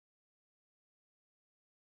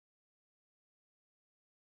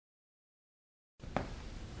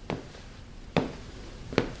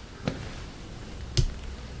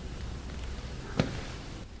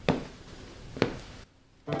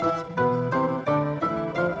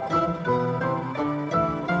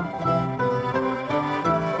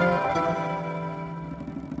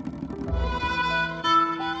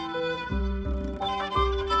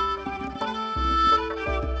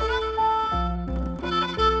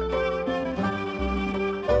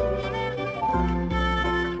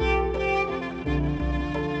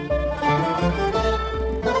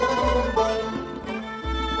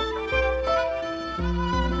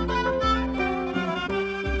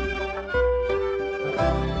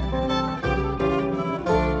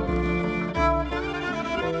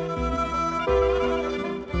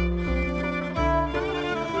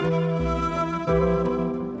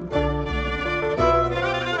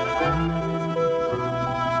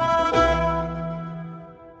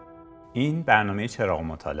این برنامه چراغ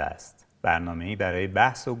مطالعه است. برنامه‌ای برای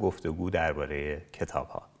بحث و گفتگو درباره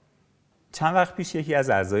کتاب‌ها. چند وقت پیش یکی از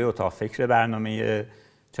اعضای اتاق فکر برنامه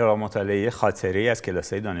چراغ مطالعه خاطره‌ای از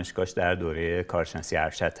کلاس‌های دانشگاهش در دوره کارشناسی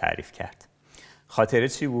ارشد تعریف کرد. خاطره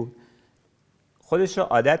چی بود؟ خودش را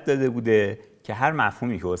عادت داده بوده که هر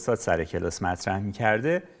مفهومی که استاد سر کلاس مطرح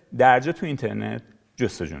می‌کرده درجا تو اینترنت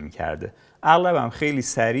جستجو می‌کرده. اغلب هم خیلی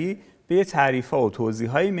سریع به یه تعریف‌ها و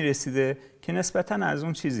توضیحایی می‌رسیده که نسبتاً از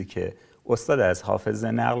اون چیزی که استاد از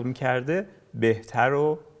حافظه نقل می‌کرده بهتر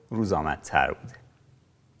و روزآمدتر بوده.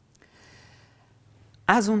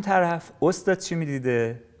 از اون طرف استاد چی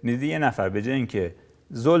می‌دیده؟ می‌دیده یه نفر به جای اینکه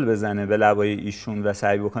زل بزنه به لبای ایشون و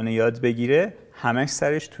سعی بکنه یاد بگیره، همش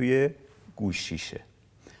سرش توی گوشیشه.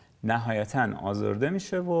 نهایتاً آزرده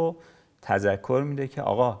میشه و تذکر میده که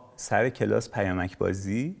آقا سر کلاس پیامک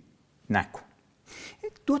بازی نکن.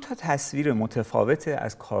 دو تا تصویر متفاوت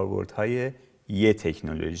از کاربردهای یه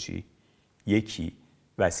تکنولوژی. یکی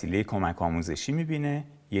وسیله کمک آموزشی میبینه،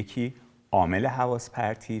 یکی عامل حواس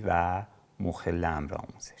پرتی و مخل امر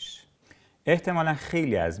آموزش. احتمالاً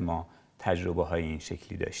خیلی از ما تجربه های این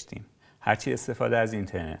شکلی داشتیم. هرچی استفاده از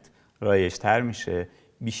اینترنت رایج‌تر میشه،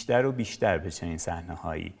 بیشتر و بیشتر به چنین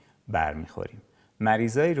صحنه‌هایی برمیخوریم.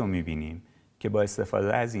 مریضایی رو میبینیم که با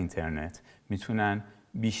استفاده از اینترنت میتونن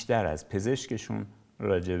بیشتر از پزشکشون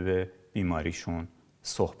راجع به بیماریشون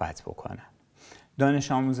صحبت بکنن.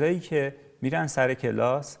 دانش آموزایی که میرن سر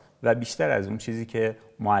کلاس و بیشتر از اون چیزی که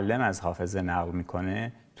معلم از حافظه نقل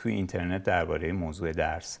میکنه توی اینترنت درباره موضوع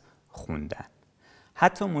درس خوندن.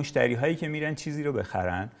 حتی مشتری هایی که میرن چیزی رو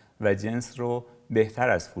بخرن و جنس رو بهتر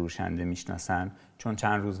از فروشنده میشناسن چون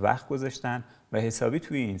چند روز وقت گذاشتن و حسابی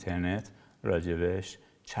توی اینترنت راجبش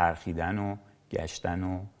چرخیدن و گشتن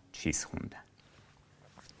و چیز خوندن.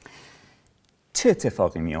 چه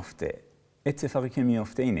اتفاقی میفته؟ اتفاقی که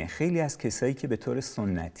میفته اینه خیلی از کسایی که به طور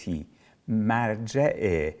سنتی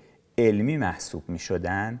مرجع علمی محسوب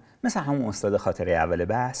میشدن، مثل همون استاد خاطره اول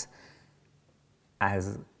بحث،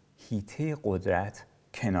 از حیطه قدرت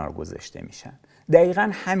کنار گذاشته میشن.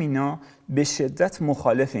 دقیقاً همینا به شدت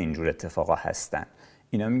مخالف اینجور اتفاقا هستن.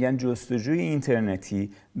 اینا میگن جستجوی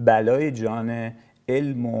اینترنتی بلای جان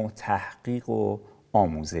علم و تحقیق و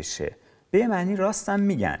آموزشه. به یه معنی راستم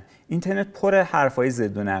میگن. اینترنت پر حرفای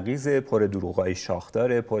ضد و نقیضه، پر دروغای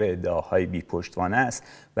شاخداره، پر ادعاهای بی پشتوانه است،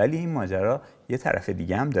 ولی این ماجرا یه طرف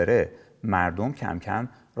دیگه هم داره. مردم کم کم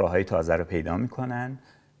راههای تازه رو پیدا میکنن،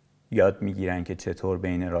 یاد میگیرن که چطور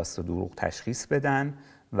بین راست و دروغ تشخیص بدن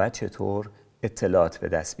و چطور اطلاعات به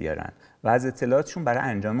دست بیارن و از اطلاعاتشون برای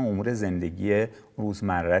انجام امور زندگی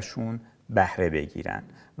روزمرهشون بهره بگیرن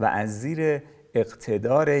و از زیر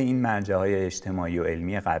اقتدار این مرجع‌های اجتماعی و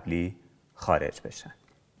علمی قبلی خارج بشن.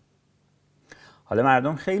 حالا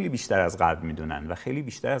مردم خیلی بیشتر از قبل میدونن و خیلی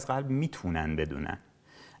بیشتر از قبل میتونن بدونن.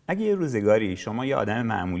 اگه یه روزگاری شما یه آدم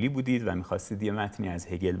معمولی بودید و میخواستید یه متنی از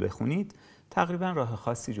هگل بخونید، تقریبا راه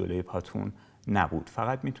خاصی جلوی پاتون نبود.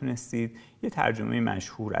 فقط میتونستید یه ترجمه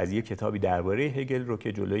مشهور از یه کتابی درباره هگل رو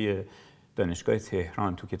که جلوی دانشگاه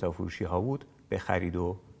تهران تو کتاب فروشی ها بود بخرید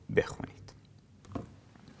و بخونید.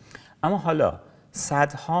 اما حالا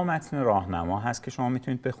صدها متن راهنما هست که شما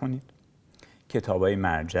میتونید بخونید. کتابای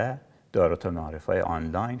مرجع، دارات و معرفای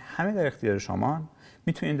آنلاین، همه در اختیار شما.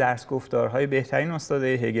 میتونید درس گفتارهای بهترین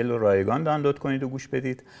استادای هگل رو رایگان دانلود کنید و گوش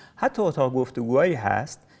بدید. حتی اتاق گفتگوهایی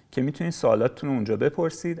هست که میتونید سوالاتتون رو اونجا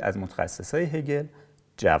بپرسید، از متخصصای هگل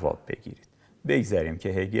جواب بگیرید. بگذاریم که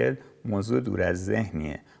هگل موضوع دور از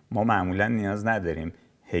ذهنیه. ما معمولا نیاز نداریم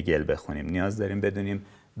هگل بخونیم، نیاز داریم بدونیم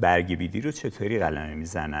برگ بیدی رو چطوری قلمه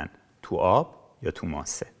میزنن، تو آب یا تو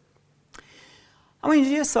ماسه. اما اینجا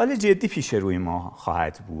یه سوال جدی پیش روی ما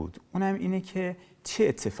خواهد بود. اونم اینه که چه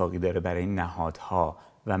اتفاقی داره برای نهادها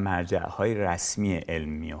و مرجعهای رسمی علم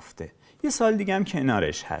میفته. یه سوال دیگه هم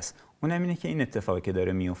کنارش هست. اونم اینه که این اتفاقی که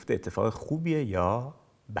داره میفته اتفاق خوبیه یا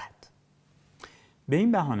بد. به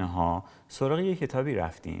این بهانه ها سراغ یه کتابی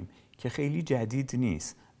رفتیم که خیلی جدید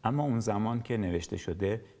نیست، اما اون زمان که نوشته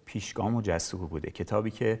شده پیشگام و جسور بوده.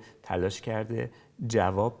 کتابی که تلاش کرده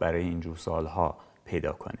جواب برای اینجور سوالها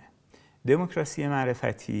پیدا کنه. دموکراسی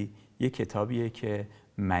معرفتی یه کتابیه که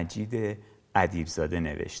مجید ادیبزاده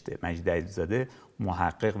نوشته. مجید ادیبزاده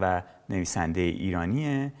محقق و نویسنده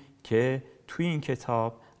ایرانیه که توی این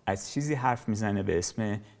کتاب از چیزی حرف میزنه به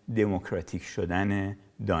اسم دموکراتیک شدن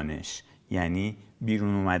دانش، یعنی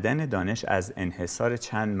بیرون اومدن دانش از انحصار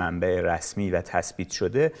چند منبع رسمی و تثبیت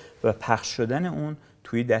شده و پخش شدن اون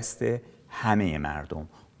توی دست همه مردم،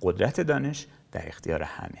 قدرت دانش در اختیار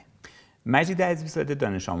همه. مجید ادیبزاده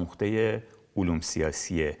دانش آموخته علوم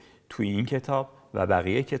سیاسیه. توی این کتاب و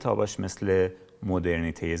بقیه کتاباش مثل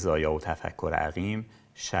مدرنیته زایا و تفکر عقیم،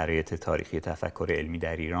 شرایط تاریخی تفکر علمی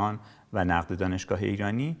در ایران و نقد دانشگاه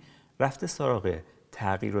ایرانی، رفته سراغ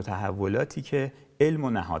تغییر و تحولاتی که علم و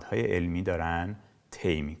نهادهای علمی دارن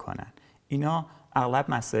طی میکنن. اینا اغلب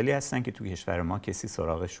مسائلی هستن که توی کشور ما کسی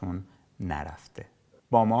سراغشون نرفته.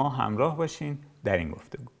 با ما همراه باشین در این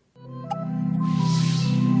گفتگو.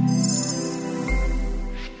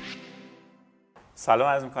 سلام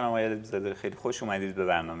عرض میکنم آقای ادیبزاده، خیلی خوش اومدید به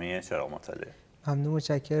برنامه چراغ مطالعه. ممنون،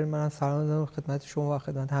 متشکرم. منم سلام دارم خدمت شما و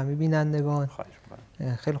خدمت همه بینندگان. خواهش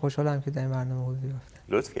میکنم. خیلی خوشحالم که در این برنامه حضور یافتم.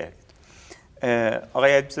 لطف کردید.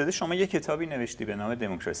 آقای ادیبزاده، شما یک کتابی نوشتی به نام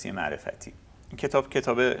دموکراسی معرفتی. این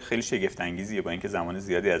کتاب خیلی شگفت انگیزیه، با اینکه زمان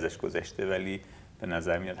زیادی ازش گذشته ولی به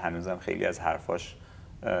نظر میاد هنوزم خیلی از حرفاش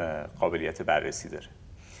قابلیت بررسی داره.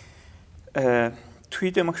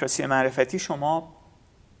 توی دموکراسی معرفتی شما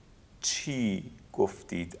چی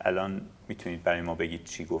گفتید؟ الان میتونید برای ما بگید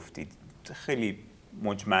چی گفتید؟ خیلی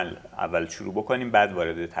مجمل اول شروع بکنیم، بعد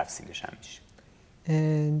وارد تفصیلش هم میشیم.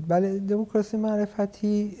 بله، دموکراسی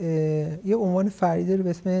معرفتی یه عنوان فرعی داره به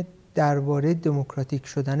اسم درباره دموکراتیک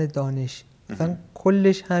شدن دانش. مثلا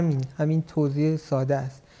کلش همین توضیح ساده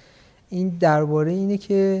است. این درباره اینه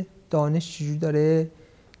که دانش چجوری داره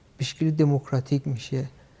به شکل دموکراتیک میشه.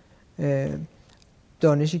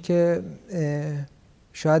 دانشی که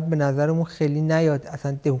شاید به نظرمون خیلی نیاد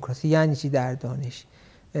اصلا دموکراسی یعنی چی در دانش،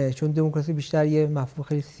 چون دموکراسی بیشتر یه مفهوم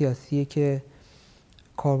خیلی سیاسیه که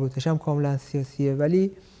کاربردش هم کاملا سیاسیه.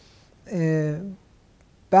 ولی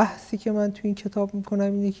بحثی که من تو این کتاب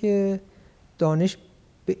میکنم اینه که دانش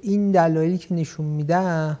به این دلایلی که نشون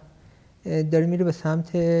میده داره میره به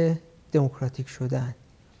سمت دموکراتیک شدن.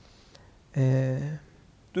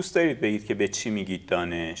 دوست دارید بگید که به چی میگید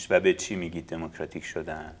دانش و به چی میگید دموکراتیک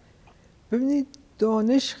شدن؟ ببینید،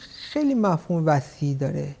 دانش خیلی مفهوم وسیعی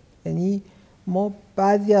داره. یعنی ما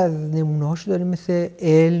بعضی از نمونه‌هاشو داریم مثل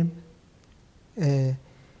علم،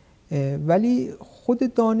 ولی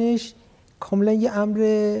خود دانش کاملا یه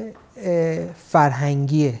امر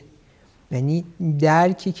فرهنگیه. یعنی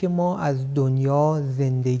درکی که ما از دنیا،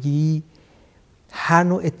 زندگی، هر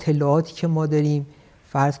نوع اطلاعاتی که ما داریم،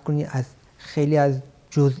 فرض کنید از خیلی از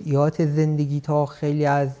جزئیات زندگی تا خیلی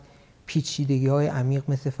از پیچیدگی‌های عمیق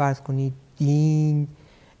مثل فرض کنید دین،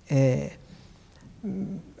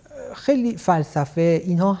 خیلی فلسفه،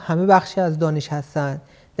 اینها همه بخشی از دانش هستن،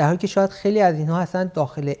 در حالی که شاید خیلی از اینها اصلا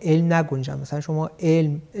داخل علم نگنجن. مثلا شما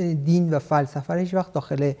علم، دین و فلسفه رو هیچ وقت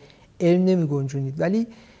داخل علم نمیگنجونید، ولی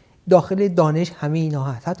داخل دانش همه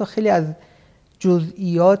اینها هست. حتی خیلی از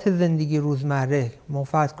جزئیات زندگی روزمره، ما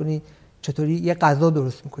فرض کنید چطوری یک غذا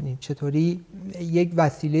درست میکنیم، چطوری یک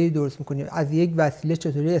وسیله درست میکنیم، از یک وسیله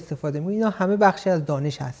چطوری استفاده میکنیم، اینا همه بخشی از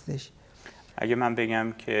دانش هستش. اگه من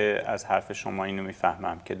بگم که از حرف شما اینو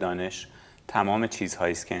میفهمم که دانش تمام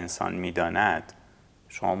چیزهایی است که انسان میداند،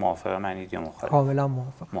 شما موافق منید یا مخالف؟ کاملا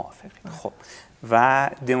موافقم. خب و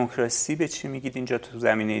دموکراسی به چی میگید اینجا تو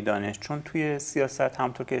زمینه دانش؟ چون توی سیاست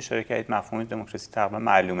همونطور که اشاره کردید مفهوم دموکراسی تقریبا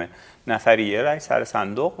معلومه، نفری یه رأی سر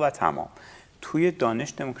صندوق و تمام. توی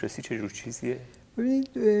دانش دموکراسی چه جور چیزیه؟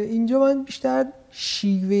 ببینید، اینجا من بیشتر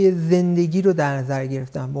شیوه زندگی رو در نظر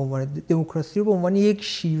گرفتم. به عنوان دموکراسی رو به عنوان یک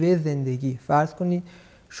شیوه زندگی فرض کنید.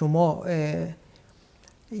 شما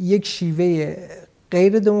یک شیوه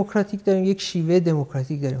غیر دموکراتیک داریم، یک شیوه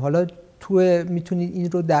دموکراتیک داریم. حالا میتونید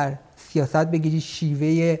این رو در سیاست بگیرید،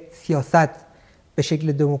 شیوه سیاست به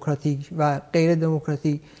شکل دموکراتیک و غیر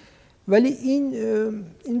دموکراتیک، ولی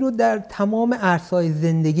این رو در تمام عرصه‌های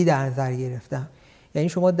زندگی در نظر گرفتم. یعنی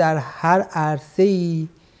شما در هر عرصه‌ای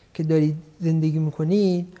که دارید زندگی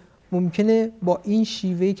میکنید ممکنه با این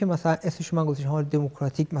شیوهی که مثلا اسمش من گذاشتم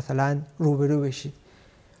دموکراتیک مثلا روبرو بشید.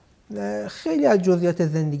 خیلی از جزئیات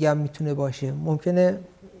زندگی هم میتونه باشه. ممکنه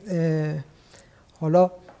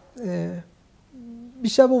حالا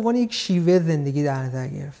بیشتر به عنوان یک شیوه زندگی در نظر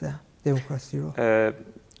گرفتم دموکراسی رو.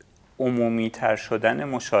 عمومی تر شدن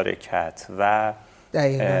مشارکت و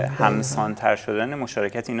همسان تر شدن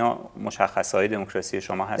مشارکت، اینا مشخصهای دموکراسی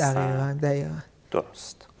شما هستن؟ دقیقاً.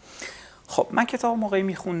 درست. خب من کتاب موقعی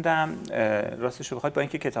میخوندم، راستش رو بخواد با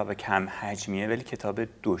اینکه کتاب کم حجمیه ولی کتاب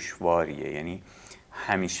دشواریه. یعنی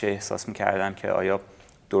همیشه احساس میکردم که آیا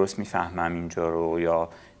درست میفهمم اینجا رو یا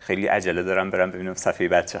خیلی عجله دارم برم ببینم صفحه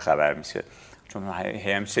بعد چه خبر میشه، چون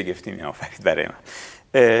هم شگفتی میآفرید برای من.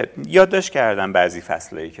 یادداشت کردم بعضی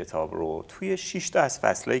فصلهای کتاب رو. توی 6 تا از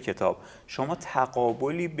فصلهای کتاب شما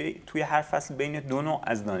تقابلی توی هر فصل بین دو نوع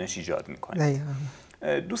از دانش ایجاد میکنید.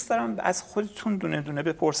 دوست دارم از خودتون دونه دونه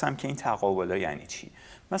بپرسم که این تقابل‌ها یعنی چی.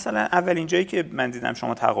 مثلا اولین جایی که من دیدم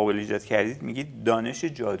شما تقابل ایجاد کردید میگید دانش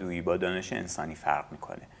جادویی با دانش انسانی فرق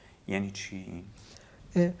میکنه. یعنی چی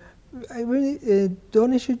این؟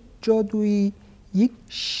 دانش جادویی یک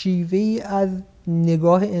شیوهی از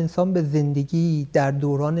نگاه انسان به زندگی در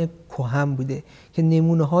دوران کهن بوده که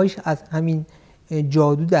نمونه‌هاش از همین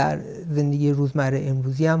جادو در زندگی روزمره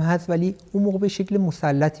امروزی هم هست، ولی اون موقع به شکل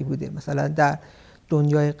مسلطی بوده. مثلا در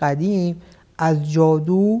دنیای قدیم از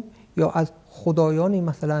جادو یا از خدایانی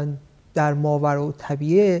مثلا در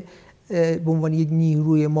ماوراءالطبیعه به عنوان یک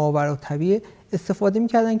نیروی ماوراءالطبیعه استفاده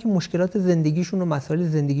می‌کردن که مشکلات زندگیشون و مسائل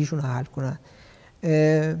زندگیشون رو حل کنن.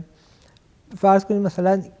 فرض کنید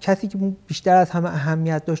مثلا کسی که بیشتر از همه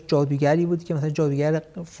اهمیت داشت جادوگری بود که مثلا جادوگر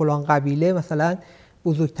فلان قبیله مثلا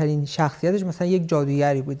بزرگترین شخصیتش مثلا یک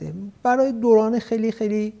جادوگری بوده. برای دوران خیلی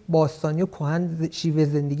خیلی باستانی و کهن شیوه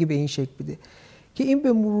زندگی به این شکل بوده که این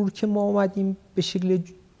به مرور که ما اومدیم به شکل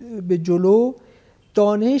به جلو،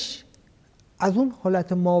 دانش از اون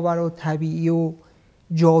حالت ماوراءالطبیعی و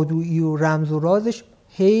جادویی و رمز و رازش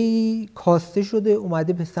هی کاسته شده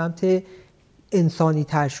اومده به سمت انسانی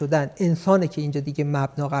تر شدن. انسانه که اینجا دیگه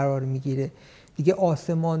مبنا قرار میگیره، دیگه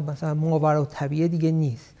آسمان مثلا ماوراءالطبیعه دیگه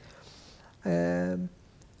نیست.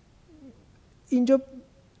 اینجا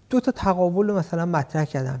دو تا تقابل مثلا مطرح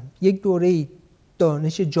کردم. یک دوره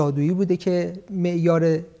دانش جادویی بوده که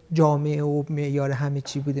معیار جامعه و معیار همه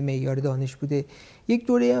چی بوده، معیار دانش بوده. یک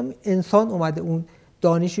دوره هم انسان اومده اون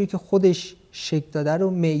دانشی که خودش شکل داده رو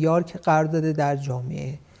معیار که قرار داده در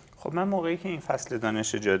جامعه. خب من موقعی که این فصل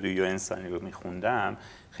دانش جادویی و انسانی رو میخوندم،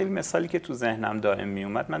 خیلی مثالی که تو ذهنم دائم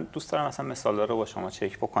میومد، من دوست دارم مثلا مثالا رو با شما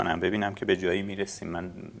چک بکنم ببینم که به جایی میرسیم.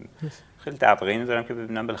 من خیلی دغدغه‌ای ندارم که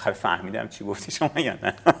ببینم بالاخره فهمیدم چی گفتی شما یا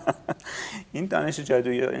نه. این دانش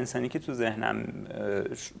جادویی و انسانی که تو ذهنم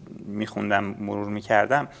میخوندم مرور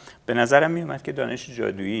میکردم، به نظرم میومد که دانش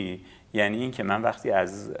جادویی یعنی این که من وقتی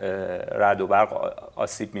از رعد و برق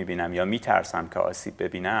آسیب میبینم یا میترسم که آسیب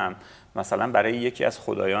ببینم، مثلا برای یکی از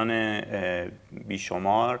خدایان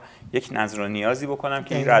بیشمار یک نذر و نیازی بکنم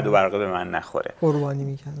که این رعد و برق به من نخوره. قربانی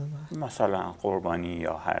میکنم مثلا قربانی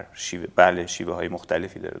یا هر شیوه، بله شیوه های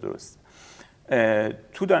مختلفی داره، درست.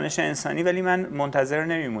 تو دانش انسانی ولی من منتظر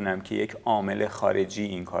نمیمونم که یک عامل خارجی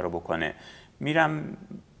این کارو بکنه، میرم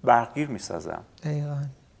برقگیر میسازم. دقیقاً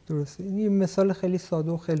درسته. این مثال خیلی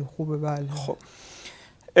ساده و خیلی خوبه. بله. خب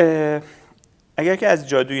اگر که از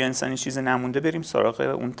جادوی انسانی چیز نمونده، بریم سراغ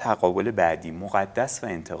اون تقابل بعدی، مقدس و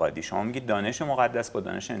انتقادی. شما میگید دانش مقدس با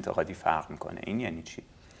دانش انتقادی فرق میکنه. این یعنی چی؟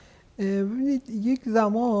 ببینید یک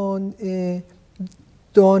زمان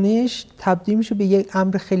دانش تبدیل میشه به یک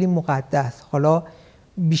امر خیلی مقدس. حالا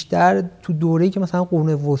بیشتر تو دوره‌ای که مثلا قرون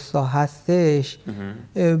وسطا هستش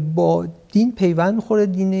با دین پیوند میخوره،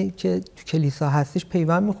 دینی که تو کلیسا هستش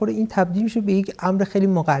پیوند میخوره، این تبدیل میشه به یک امر خیلی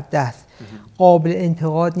مقدس، قابل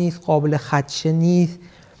انتقاد نیست، قابل خدشه نیست.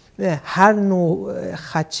 هر نوع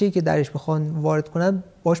خدشه‌ای که درش بخوان وارد کنن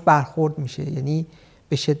باش برخورد میشه، یعنی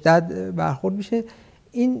به شدت برخورد میشه.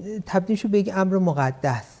 این تبدیل میشه به یک امر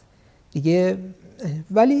مقدس دیگه.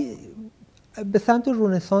 ولی به سمت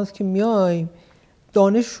رنسانس که میایم،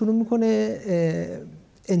 دانش شروع میکنه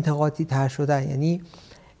انتقادی تر شدن، یعنی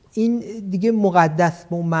این دیگه مقدس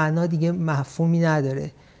به اون معنا دیگه مفهومی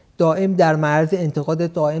نداره، دائم در معرض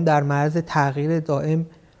انتقاد، دائم در معرض تغییر، دائم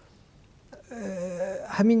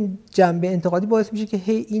همین جنبه انتقادی باعث میشه که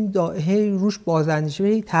هی روش بازاندیشی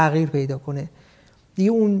هی تغییر پیدا کنه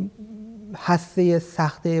دیگه. اون هسته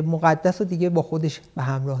سخت مقدس رو دیگه با خودش به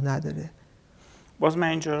همراه نداره. باز من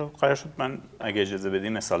اینجا قرار شد من اگه اجازه بدی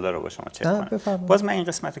مثالا رو با شما چک کنم. باز من این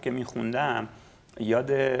قسمت رو که میخوندم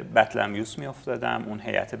یاد بطلمیوس میافتادم، اون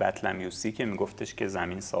هیئت بطلمیوسی که میگفتش که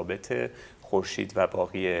زمین ثابت، خورشید و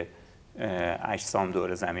باقی اجسام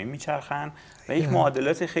دور زمین میچرخن و یک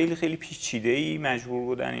معادلات خیلی خیلی پیچیده‌ای مجبور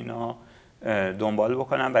بودن اینا دنبال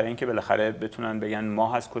بکنن برای اینکه بالاخره بتونن بگن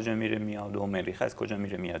ماه از کجا میره میاد و مریخ از کجا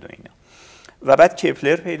میره میاد و اینا. و بعد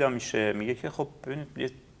کپلر پیدا میشه، میگه که خب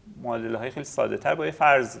ببینید معادله های خیلی ساده تر با یه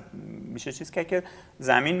فرض میشه چیز که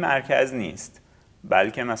زمین مرکز نیست،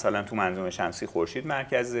 بلکه مثلا تو منظومه شمسی خورشید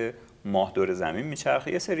مرکزه، ماه دور زمین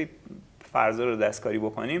میچرخه. یه سری فرضا رو دستکاری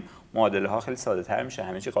بکنیم معادله ها خیلی ساده تر میشه،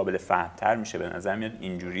 همه چی قابل فهم تر میشه، به نظر میاد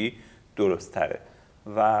اینجوری درست تره.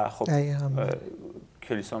 و خب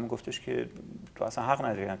کلیسا میگفتش که تو اصلا حق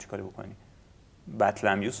نداری همچین کاری بکنی.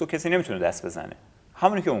 بطلمیوس رو کسی نمیتونه دست بزنه،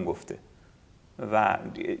 همونی که اون گفته. و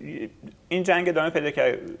این جنگ ادامه پیدا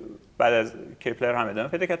کرد، بعد از کپلر هم ادامه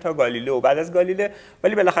پیدا کرد تا گالیله و بعد از گالیله،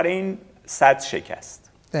 ولی بالاخره این سد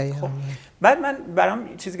شکست. خب بعد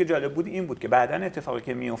برام چیزی که جالب بود این بود که بعداً اتفاقی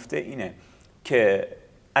که میفته اینه که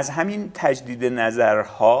از همین تجدید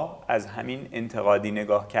نظرها، از همین انتقادی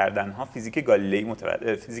نگاه کردنها فیزیک گالیلئی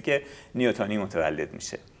فیزیک نیوتنی متولد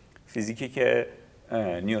میشه. فیزیکی که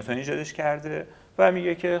نیوتن ایجادش کرده و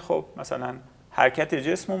میگه که خب مثلا حرکت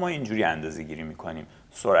جسم رو ما اینجوری اندازه گیری میکنیم،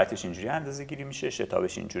 سرعتش اینجوری اندازه گیری میشه،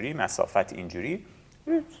 شتابش اینجوری، مسافت اینجوری،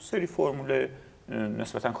 سری فرمول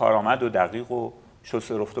نسبتا کارآمد و دقیق و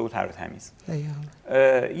شسته رفته و تر و تمیز.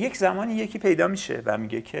 یک زمانی یکی پیدا میشه و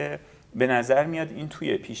میگه که به نظر میاد این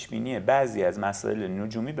توی پیشبینی بعضی از مسائل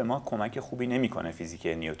نجومی به ما کمک خوبی نمیکنه فیزیک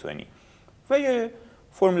نیوتنی و یه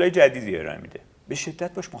فرمولای جدیدی ارائه میده. به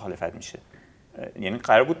شدت باش مخالفت میشه. یعنی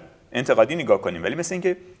قرار بود انتقادی نگاه کنیم ولی مثل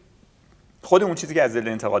اینکه خود اون چیزی که از دل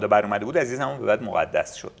انتقادا بر اومده بود از این زمان به بعد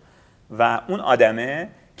مقدس شد و اون آدمه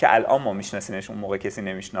که الان ما میشناسیمش اون موقع کسی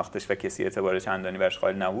نمیشناختش و کسی اعتبار چندانی برش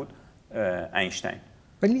قائل نبود، اینشتین.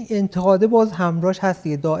 ولی انتقاده باز همراهش هست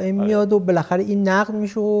دیگه، دائم میاد و بالاخره این نقد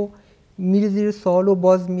میشه و میره زیر سوال و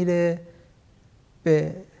باز میره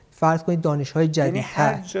به فرض کنید دانش‌های جدیدتر.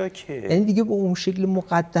 یعنی هر جا که یعنی دیگه به اون شکل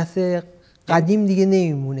مقدس قدیم دیگه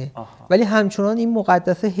نمیمونه. ولی همچنان این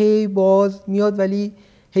مقدسه هی باز میاد ولی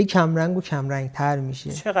هی کمرنگ و کمرنگ‌تر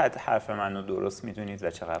میشه. چقدر حرف منو درست میدونید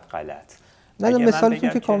و چقدر غلط؟ نه مثالتون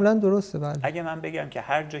که کاملا درسته. بله. اگه من بگم که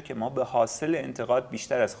هر جا که ما به حاصل انتقاد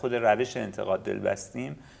بیشتر از خود روش انتقاد دل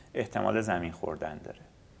بستیم، احتمال زمین خوردن داره.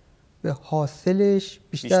 به حاصلش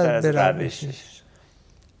بیشتر از روشش.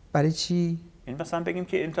 برای چی؟ این مثلا بگیم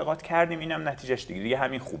که انتقاد کردیم اینم نتیجهش دیگه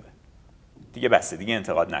همین خوبه. دیگه بسه، دیگه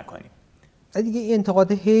انتقاد نکنیم. دیگه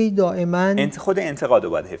انتقاد هی دائما خود انتقاد رو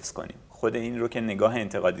باید حفظ کنیم. خود این رو که نگاه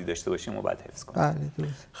انتقادی داشته باشیم رو باید حفظ کنیم. بله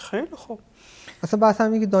درست. خیلی خوب. اصلا بحث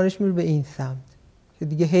همینه که دانش میره به این سمت که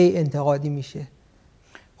دیگه هی انتقادی میشه.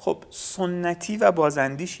 خب سنتی و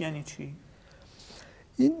بازاندیش یعنی چی؟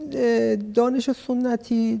 این دانش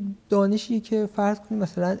سنتی دانشی که فرض کنیم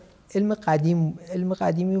مثلا علم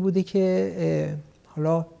قدیمی بوده که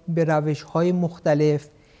حالا به روش‌های مختلف،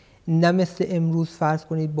 نه مثل امروز فرض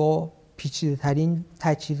کنید با پیچیده‌ترین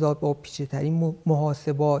تجهیزات، با پیچیده‌ترین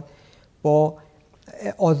محاسبات، با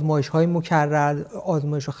آزمایش‌های مکرر،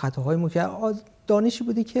 آزمایش و خطاهای مکرر، دانشی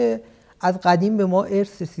بوده که از قدیم به ما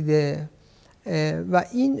ارث رسیده و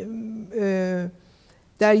این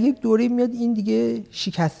در یک دوره میاد این دیگه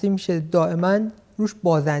شکسته میشه، دائما روش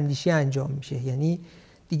بازاندیشی انجام میشه. یعنی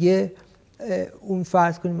دیگه اون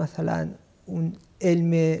فرض کنیم مثلا اون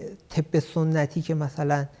علم طب سنتی که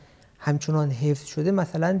مثلا همچنان حفظ شده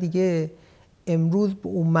مثلا دیگه امروز به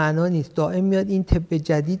اون معنا نیست. دائم میاد این طب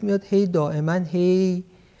جدید میاد هی دائما هی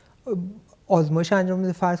آزمایش انجام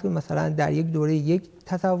میده. فرض کنیم مثلا در یک دوره یک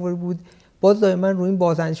تصور بود، باز دائما روی این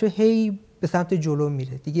بازاندیشی هی به سمت جلو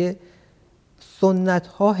میره. دیگه سنت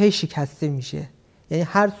ها هی شکسته میشه. یعنی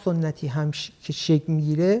هر سنتی هم که شکل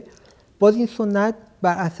میگیره باز این سنت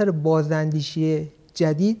بر اثر بازاندیشی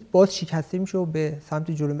جدید باز شکسته میشه و به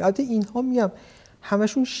سمت جلو میره. البته اینها میگم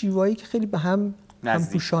همشون شیوهایی که خیلی به هم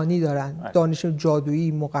همپوشانی دارن. دانش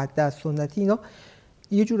جادویی، مقدس، سنتی، اینا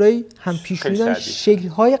یه جورایی همپیشانی دارن.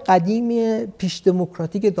 شکل‌های قدیمی پیش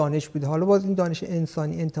دموکراتیک دانش بوده. حالا باز این دانش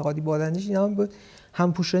انسانی، انتقادی، بازاندیشی اینا هم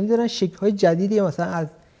همپوشانی دارن. شکل‌های جدیدی مثلا از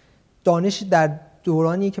دانش در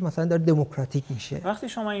دورانی که مثلا داره دموکراتیک میشه. وقتی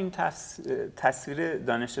شما این تصویر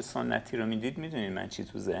دانش سنتی رو میدید، میدونید من چی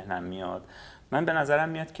تو ذهنم میاد؟ من به نظرم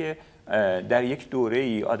میاد که در یک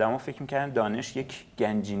دوره‌ای آدما فکر می‌کردن دانش یک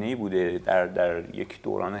گنجینه‌ای بوده در یک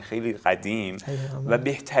دوران خیلی قدیم و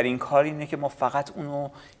بهترین کار اینه که ما فقط اونو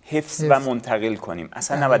حفظ و منتقل کنیم،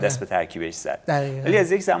 اصلا نباید دست به ترکیبش زد. ولی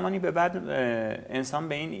از یک زمانی به بعد انسان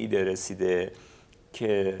به این ایده رسیده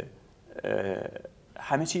که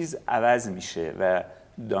همه چیز عوض میشه و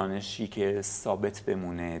دانشی که ثابت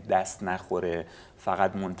بمونه، دست نخوره،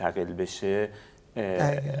 فقط منتقل بشه،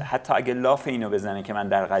 حتی اگه لاف اینو بزنه که من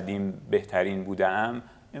در قدیم بهترین بودم،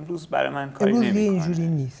 امروز برای من کاری نمیکنه. امروز اینجوری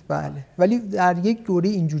نیست. بله. ولی در یک دوره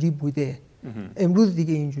اینجوری بوده. امروز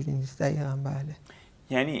دیگه اینجوری نیست. دقیقاً. بله.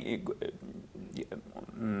 یعنی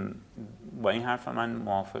با این حرف من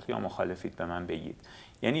موافق یا مخالفید به من بگید.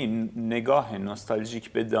 یعنی نگاه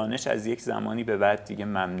نوستالژیک به دانش از یک زمانی به بعد دیگه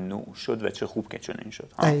ممنوع شد و چه خوب که چنین شد.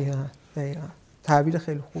 دقیقاً. تعبیر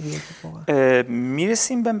خیلی خوبیه اتفاقا.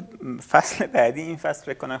 میرسیم به فصل بعدی. این فصل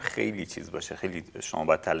فکر کنم خیلی چیز باشه، خیلی شما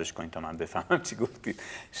باید تلاش کنید تا من بفهمم چی گفتید.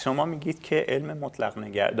 شما میگید که علم مطلق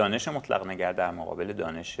نگر، دانش مطلق نگر در مقابل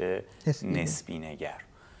دانش نسبی نگر.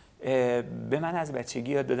 به من از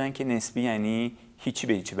بچگی یاد دادن که نسبی یعنی هیچی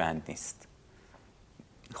به هیچی بند نیست.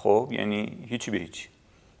 خب یعنی هیچی به هیچی.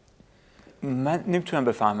 من نمیتونم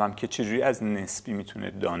بفهمم که چجوری از نسبی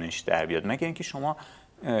میتونه دانش در بیاد، مگر اینکه شما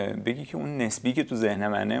بگی که اون نسبی که تو ذهن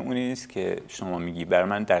منه اونی نیست که شما میگی، برای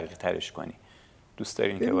من دقیق ترش کنی. دوست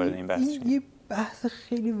دارین که وارد این بحث شیم؟ یه بحث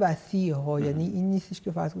خیلی وسیعه ها. یعنی این نیستش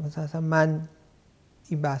که فرض کنید مثلا من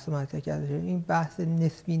این بحث رو مطرح کرده، این بحث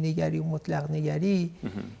نسبی نگری و مطلق نگری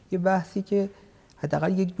یه بحثی که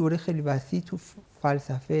حداقل یک دوره خیلی وسیع تو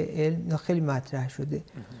فلسفه علم خیلی مطرح شده.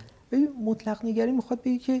 ببین مطلق نگری میخواد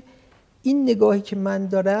بگه که این نگاهی که من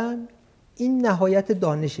دارم این نهایت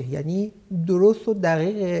دانشه، یعنی درست و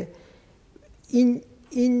دقیق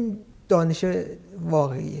این دانش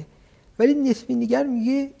واقعیه. ولی نسبی نگر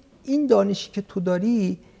میگه این دانشی که تو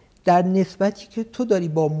داری در نسبتی که تو داری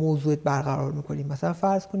با موضوعت برقرار میکنی. مثلا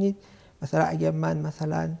فرض کنید مثلا اگر من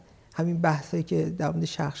مثلا همین بحثایی که در مورد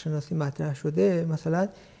شرق شناسی مطرح شده، مثلا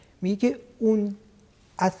میگه که اون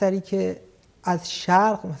اثری که از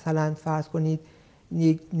شرق مثلا فرض کنید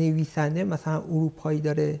نویسنده مثلا اروپایی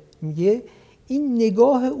داره میگه، این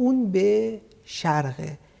نگاه اون به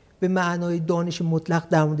شرقه، به معنای دانش مطلق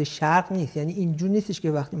در مورد شرق نیست. یعنی اینجور نیستش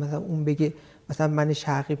که وقتی مثلا اون بگه مثلا من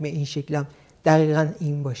شرقی به این شکلم دقیقاً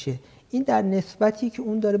این باشه، این در نسبتی که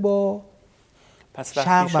اون داره با پس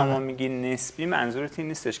وقتی شما میگی نسبی، منظورت این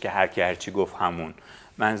نیستش که هر کی هر چی گفت همون،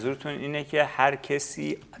 منظورتون اینه که هر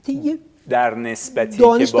کسی در نسبتی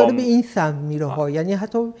دانش که با داره به این سمت میره ها. یعنی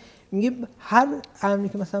حتی میگه هر امری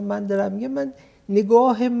که مثلا من دارم میگه من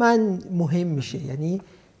نگاه من مهم میشه، یعنی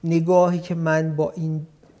نگاهی که من با این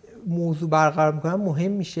موضوع برقرار میکنم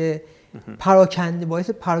مهم میشه، پراکنده باعث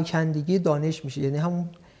پراکندگی دانش میشه. یعنی همون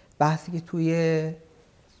بحثی که توی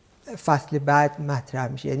فصل بعد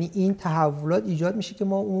مطرح میشه، یعنی این تحولات ایجاد میشه که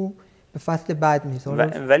ما اون به فصل بعد میرسیم.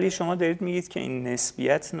 ولی شما دارید میگید که این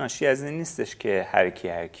نسبیت ناشی از این نیستش که هر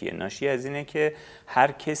کیه، ناشی از اینه که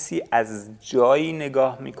هر کسی از جایی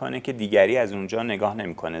نگاه میکنه که دیگری از اونجا نگاه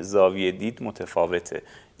نمیکنه، زاویه دید متفاوته.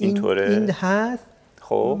 اینطوره؟ این هست.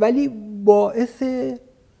 خب ولی باعث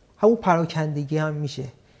همون پراکندگی هم میشه.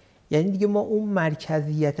 یعنی دیگه ما اون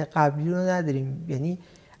مرکزیت قبلی رو نداریم. یعنی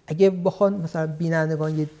اگه بخوان مثلا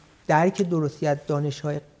بینندگان یه درک درستی از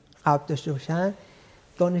دانش‌های قبل داشته باشن،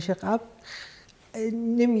 دانش قبل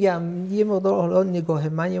نمیگم یه مقدار حالا نگاه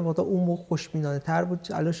من یه مقدار اون موقع خوشبینانه‌تر بود،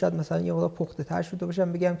 الان شاید مثلا یه مقدار پخته‌تر شده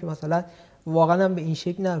باشم بگم که مثلا واقعا هم به این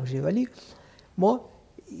شکل نباشه، ولی ما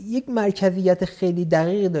یک مرکزیت خیلی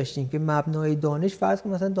دقیقی داشتیم که مبنای دانش فرض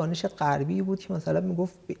کنم مثلا دانش غربی بود که مثلا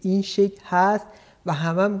میگفت به این شکل هست و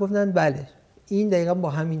همه میگفتن بله این دقیقاً با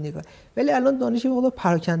همین نگاه. ولی الان دانش یه مقدار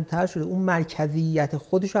پراکنده‌تر شده، اون مرکزیت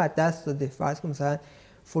خودش رو از دست داده. فرض کن مثلا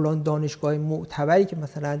فلان دانشگاه معتبری که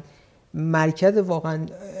مثلا مرکز واقعا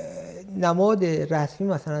نماد رسمی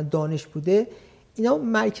مثلا دانش بوده، اینا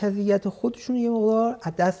مرکزیت خودشون یه مقدار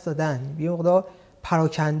از دست دادن، یه مقدار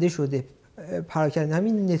پراکنده شده. پراکنده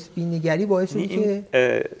همین نسبی نگری باعث شده که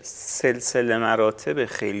سلسله مراتب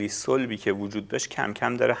خیلی صلبی که وجود داشت کم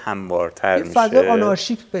کم داره هموارتر میشه، فضا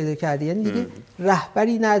آنارشیک پیدا کرده. یعنی دیگه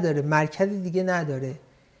رهبری نداره، مرکزی دیگه نداره،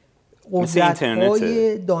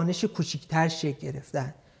 قدرت‌های دانش کوچیک‌تر شکل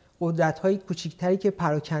گرفتن، قدرت‌های کوچیک‌تری که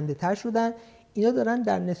پراکنده‌تر شدن، اینا دارن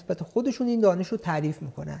در نسبت خودشون این دانش رو تعریف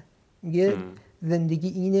میکنن. میگه زندگی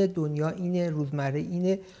اینه، دنیا اینه، روزمره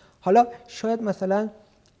اینه. حالا شاید مثلا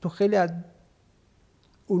تو خیلی از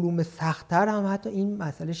علوم سخت‌تر هم حتی این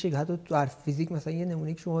مسئله شکل، حتی تو در فیزیک مثلا یه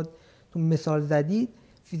نمونه که شما تو مثال زدید،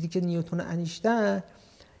 فیزیک نیوتن و انیشتین،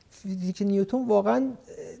 فیزیک نیوتن واقعا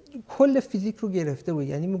کل فیزیک رو گرفته بود،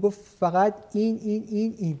 یعنی میگفت فقط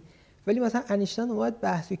این. ولی مثلا انیشتین اومد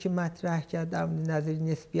بحثی که مطرح کرد در مورد نظریه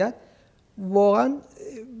نسبیت، واقعا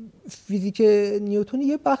فیزیک نیوتن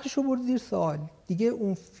یه بخشش رو برد زیر سوال، دیگه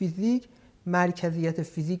اون فیزیک مرکزیت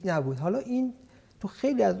فیزیک نبود. حالا این تو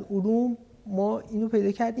خیلی از علوم ما اینو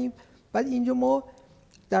پیدا کردیم. بعد اینجا ما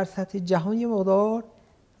در سطح جهان یه مقدار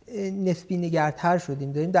نسبی نگرتر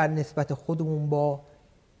شدیم، داریم در نسبت خودمون با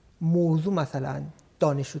موضوع مثلا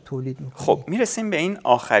دانش رو تولید میکنیم. خب میرسیم به این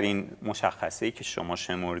آخرین مشخصه‌ای که شما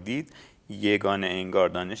شمردید، یگانه انگار،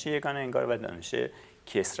 دانش یگانه انگار و دانش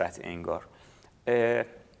کثرت انگار.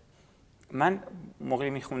 من موقعی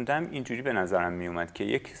میخوندم اینجوری به نظرم میومد که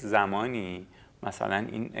یک زمانی مثلا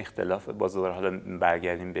این اختلاف، باز دوباره حالا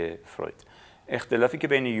برگردیم به فروید، اختلافی که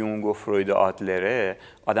بین یونگ و فروید و آدلره،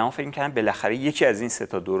 آدما فکر می‌کردن بالاخره یکی از این سه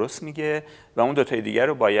تا درست میگه و اون دو تای دیگر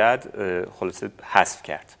رو باید خلاصه حذف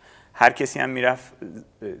کرد. هر کسی هم میرفت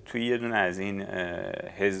توی یه دونه از این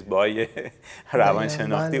حزبای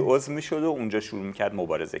روانشناختی عضو میشد و اونجا شروع میکرد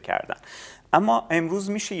مبارزه کردن. اما امروز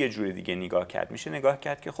میشه یه جور دیگه نگاه کرد، میشه نگاه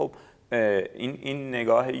کرد که خب این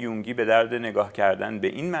نگاه یونگی به درد نگاه کردن به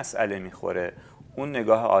این مسئله میخوره، اون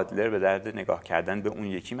نگاه آدلر به درد نگاه کردن به اون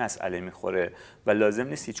یکی مسئله میخوره و لازم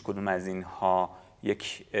نیست هیچ کدوم از اینها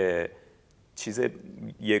یک چیز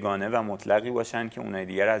یگانه و مطلقی باشن که اونای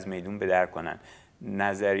دیگر از میدون به در کنن.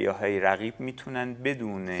 نظریه‌های رقیب میتونن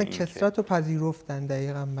بدون این کثرت رو پذیرفتن.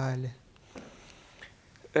 دقیقاً بله.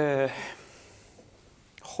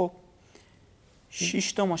 خب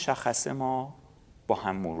 6 تا مشخصه ما با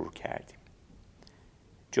هم مرور کردیم: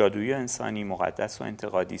 جادویی انسانی، مقدس و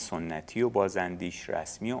انتقادی، سنتی و بازاندیش،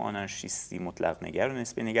 رسمی و آنارشیستی، مطلق نگر و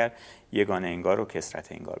نسبی نگر، یگانه انگار و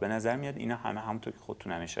کثرت انگار. به نظر میاد اینا همونطور که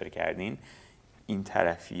خودتون هم اشاره کردین این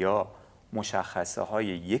طرفیا مشخصه های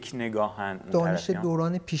یک نگاهن. دانش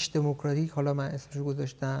دوران پیش دموکراتیک، حالا من اسمشو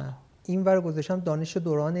گذاشتم، این ور گذاشتم دانش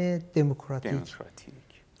دوران دموکراتیک.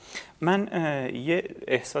 من یه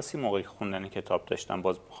احساسی موقعی خوندن کتاب داشتم،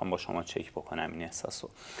 باز میخوام با شما چک بکنم این احساسو.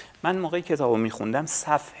 من موقعی کتابو میخوندم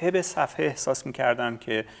صفحه به صفحه احساس میکردم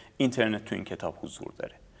که اینترنت تو این کتاب حضور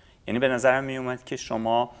داره. یعنی به نظرم میومد که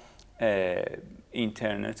شما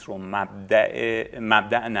اینترنت رو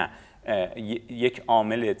مبدأ نه یک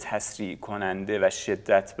عامل تسریع کننده و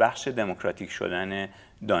شدت بخش دموکراتیک شدن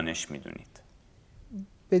دانش میدونید.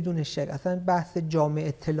 بدون شک. اصلا بحث جامعه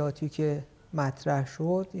اطلاعاتی که مطرح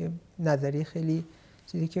شد، یه نظریه خیلی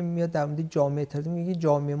چیزی که میاد در مورد جامعه اطلاعاتی، میگه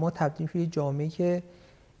جامعه ما تبدیل شده جامعه که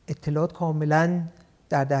اطلاعات کاملا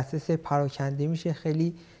در دسترس پراکنده میشه.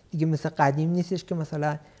 خیلی دیگه مثل قدیم نیستش که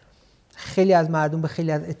مثلا خیلی از مردم به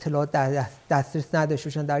خیلی از اطلاعات در دسترس نداشته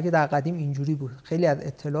باشن، در حالی که در قدیم اینجوری بود. خیلی از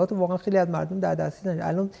اطلاعات واقعا خیلی از مردم در دسترس نداشتن.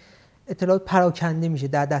 الان اطلاعات پراکنده میشه،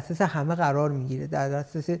 در دسترس همه قرار میگیره، در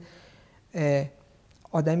دسترس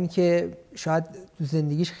آدمی که شاید تو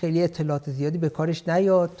زندگیش خیلی اطلاعات زیادی به کارش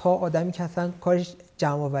نیاد تا آدمی که اصلا کارش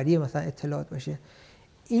جمع‌آوری مثلا اطلاعات باشه.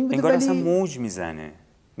 این انگار اصلا موج میزنه،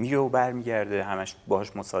 میگه و برمیگرده، همش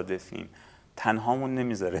باهاش مصادفیم، تنهامون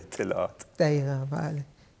نمیذاره اطلاعات. دقیقاً بله.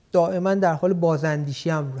 دائما در حال بازاندیشی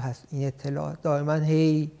هم هست این اطلاعات، دائما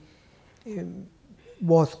هی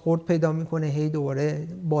بازخورد پیدا میکنه، هی دوباره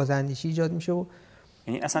بازاندیشی ایجاد میشه. و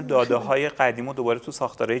یعنی اصلا داده های قدیم رو دوباره تو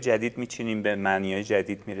ساختارهای جدید میچینیم، به معنی‌های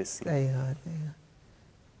جدید میرسیم. دقیقاً.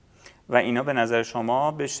 و اینا به نظر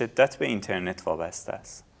شما به شدت به اینترنت وابسته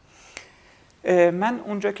است. من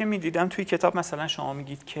اونجا که میدیدم توی کتاب مثلا شما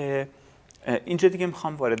میگید که اینجا دیگه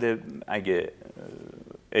میخوام وارد، اگه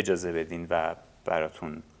اجازه بدین و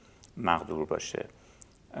براتون مقدور باشه،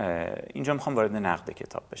 اینجا میخوام وارد نقد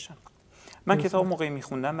کتاب بشم. من کتاب موقعی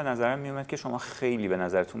میخوندم به نظرم میومد که شما خیلی به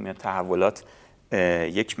نظرتون میاد تحولات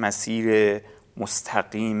یک مسیر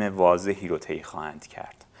مستقیم واضحی رو طی خواهند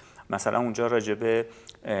کرد. مثلا اونجا راجع به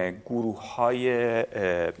گروه‌های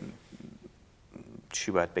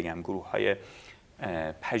گروه‌های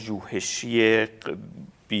پژوهشی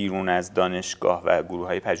بیرون از دانشگاه و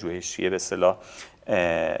گروه‌های پژوهشی به اصطلاح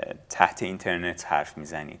تحت اینترنت حرف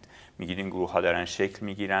میزنید. میگید این گروه‌ها دارن شکل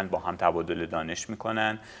میگیرن، با هم تبادل دانش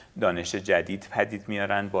میکنن، دانش جدید پدید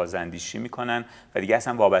میارن، بازاندیشی میکنن و دیگه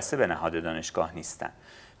اصلا وابسته به نهاد دانشگاه نیستن.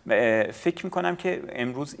 فکر میکنم که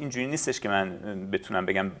امروز اینجوری نیستش که من بتونم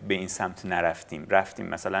بگم به این سمت رفتیم.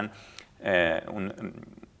 مثلا اون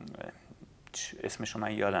اسمشو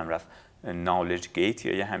من یادم رفت، نالج گیت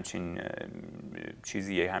یا یه همچین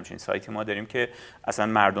چیزی، یه همچین سایتی ما داریم که اصلا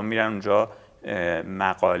مردم میرن اونجا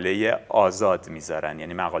مقاله آزاد میذارن،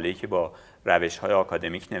 یعنی مقاله‌ای که با روش‌های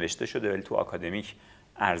آکادمیک نوشته شده ولی تو آکادمیک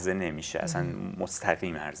عرضه نمیشه، اصلا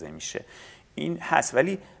مستقیم عرضه میشه. این هست،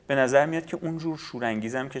 ولی به نظر میاد که اونجور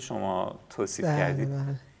شورانگیزم که شما توصیف کردید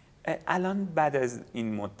الان بعد از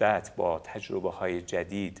این مدت با تجربه‌های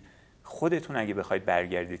جدید خودتون اگه بخواید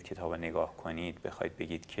برگردید کتاب نگاه کنید، بخواید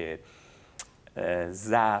بگید که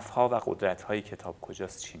ضعف‌ها و قدرت‌های کتاب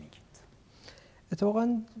کجاست، چی میگید؟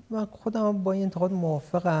 اتفاقا من خودم با این انتقاد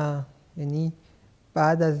موافقم. یعنی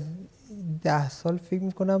بعد از 10 سال فکر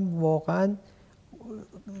میکنم واقعا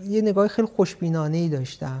یه نگاه خیلی خوشبینانه‌ای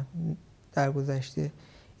داشتم در گذشته.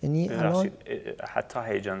 یعنی الان حتی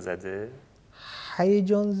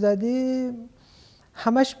هیجان زده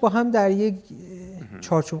همش با هم در یک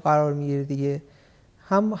چارچوب قرار میگیره دیگه،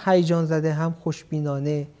 هم هیجان زده هم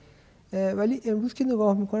خوشبینانه. ولی امروز که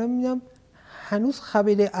نگاه میکنم میبینم هنوز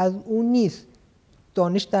خبری از اون نیست.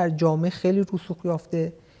 دانش در جامعه خیلی رسوخ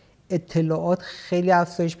یافته، اطلاعات خیلی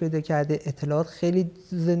افزایش پیدا کرده، اطلاعات خیلی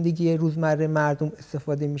زندگی روزمره مردم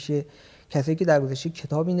استفاده میشه. کسایی که در گذشته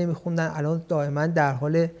کتابی نمیخوندن الان دائما در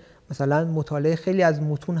حال مثلا مطالعه خیلی از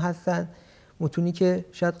متون هستن، متونی که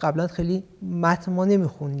شاید قبلا خیلی متن ما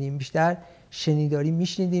نمیخوندیم، بیشتر شنیداری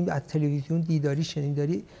میشنیدیم، از تلویزیون دیداری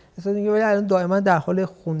شنیداری مثلا میگه، ولی الان دائما در حال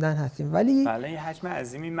خوندن هستیم. ولی یه حجم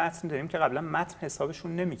عظیمی متن داریم که قبلا متن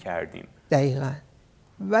حسابشون نمی‌کردیم. دقیقاً.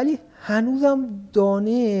 ولی هنوزم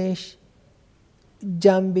دانش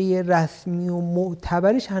جنبه رسمی و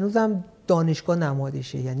معتبرش هنوزم دانشگاه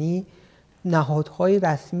نمادشه، یعنی نهادهای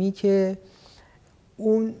رسمی که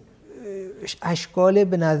اون اشکال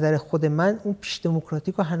به نظر خود من اون پیش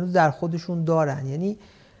دموکراتیک رو هنوز در خودشون دارن. یعنی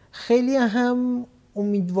خیلی هم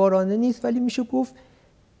امیدوارانه نیست ولی میشه گفت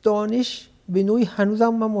دانش به نوعی هنوزم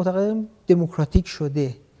من معتقدم دموکراتیک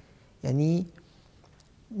شده، یعنی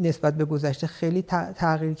نسبت به گذشته خیلی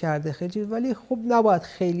تغییر کرده خیلی، ولی خب نباید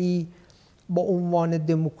خیلی با عنوان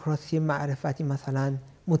دموکراسی معرفتی مثلا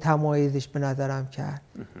متمایزش به نظرم کرد،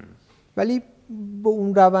 ولی به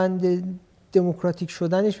اون روند دموکراتیک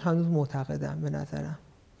شدنش هنوز معتقدم به نظرم.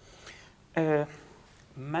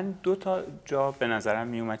 من 2 تا جا به نظرم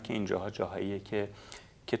می اومد که اینجاها جاهاییه که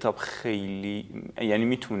کتاب خیلی، یعنی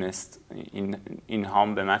میتونست این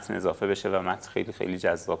هام به متن اضافه بشه و متن خیلی خیلی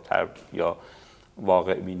جذابتر یا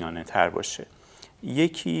واقع بینانه تر باشه.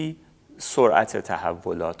 یکی سرعت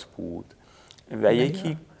تحولات بود و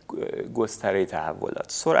یکی گستره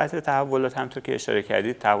تحولات. سرعت تحولات همونطور که اشاره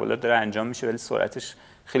کردید تحولات داره انجام میشه ولی سرعتش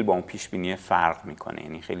خیلی با اون پیش بینی فرق میکنه،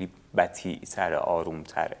 یعنی خیلی بطی‌تره،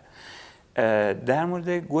 آرومتره. در مورد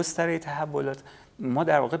گستره تحولات ما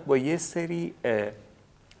در واقع با یه سری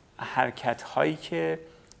حرکت هایی که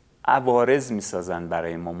عوارض میسازن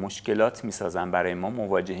برای ما، مشکلات میسازن برای ما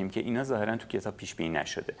مواجهیم که اینا ظاهرا تو کتاب پیش بینی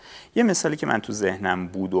نشده. یه مثالی که من تو ذهنم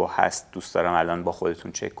بود و هست دوست دارم الان با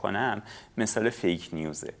خودتون چک کنم، مثال فیک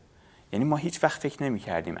نیوزه. یعنی ما هیچ وقت فکر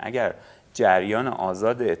نمی‌کردیم اگر جریان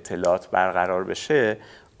آزاد اطلاعات برقرار بشه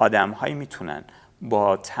آدم‌هایی میتونن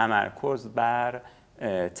با تمرکز بر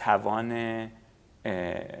توان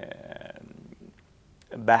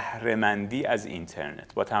بهره‌مندی از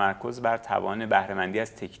اینترنت، با تمرکز بر توان بهره‌مندی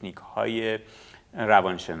از تکنیک‌های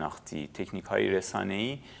روانشناختی، تکنیک‌های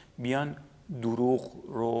رسانه‌ای بیان دروغ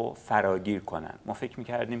رو فراگیر کنن. ما فکر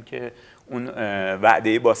می‌کردیم که اون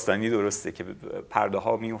وعده باستانی درسته که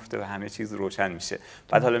پرده‌ها میفته و همه چیز روشن میشه،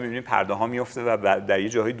 بعد حالا می‌بینیم پرده‌ها میفته و در یه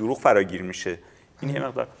جاهای دروغ فراگیر میشه. این یه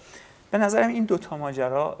مقدار به نظرم این 2 تا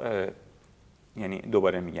ماجرا، یعنی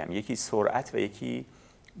دوباره میگم یکی سرعت و یکی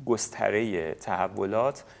گستره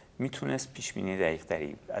تحولات میتونست پیش بینی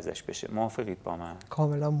دقیق‌تری ازش بشه. موافقید با من؟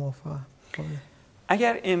 کاملا موافقم.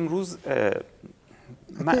 اگر امروز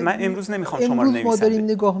من امروز نمیخوام شما رو نویسنده ما داریم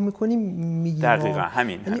نگاه میکنیم میگیم دقیقاً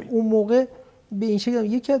همین. اون موقع به این شکل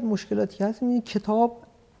یکی از مشکلاتی هست این کتاب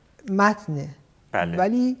متنه، بله.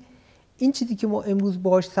 ولی این چیزی که ما امروز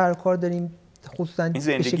باهاش سر کار داریم خصوصا به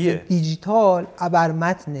شکل دیجیتال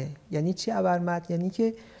ابرمتنه. یعنی چی ابرمتن؟ یعنی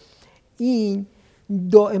که این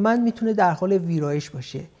دائما میتونه در حال ویرایش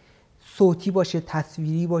باشه، صوتی باشه،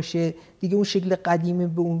 تصویری باشه، دیگه اون شکل قدیمی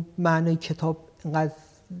به اون معنای کتاب اینقدر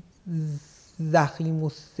ضخیم و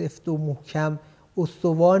سفت و محکم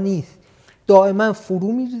استوار نیست، دائما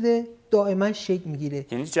فرو میریزه، دائما شکل میگیره.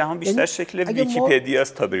 یعنی جهان بیشتر شکل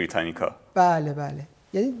ویکی‌پدیاست تا بریتانیکا. بله بله،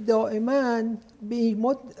 یعنی دائما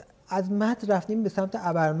ما از متن رفتیم به سمت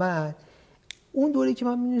ابرمتن. اون دوره که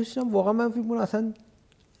من می‌نوشتم واقعا من فکر می‌کنم اصلا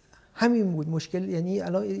همین بود مشکل. یعنی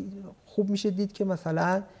الان خوب میشه دید که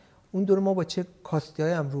مثلا اون دوره ما با چه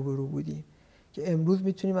کاستی‌هایی هم روبرو بودیم که امروز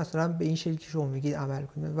میتونیم مثلا به این شکلی که شما میگید عمل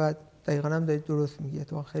کنیم و دقیقاً هم دارید درست میگید.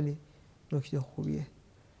 تو خیلی نکته خوبیه.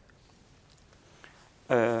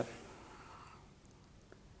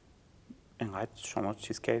 اینقدر شما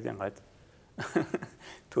چیز کردید، اینقدر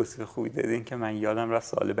توصیف خوبی دادین که من یادم رفت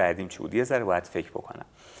سوال بعدیم چی بود. یه ذره باید فکر بکنم.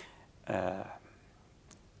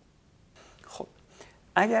 خب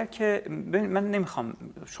اگر که من نمیخوام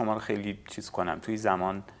شما رو خیلی چیز کنم، توی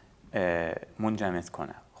زمان منجمد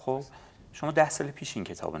کنم. خب شما 10 سال پیش این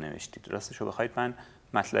کتاب رو نوشتید. راستشو بخواید من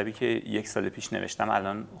مطلبی که 1 سال پیش نوشتم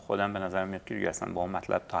الان خودم به نظرم میاد که اصلا با اون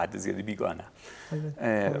مطلب تا حد زیادی بیگانه،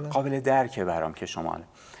 قابل درکه برام که شما،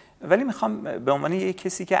 ولی میخوام به عنوان یک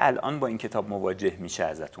کسی که الان با این کتاب مواجه میشه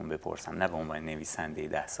ازتون بپرسم، نه به عنوان نویسنده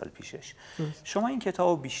 10 سال پیشش. شما این کتاب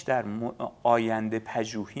رو بیشتر آینده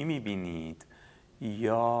پژوهی میبینید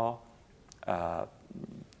یا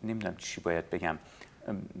نمیدونم چی باید بگم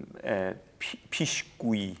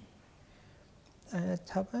پیشگویی؟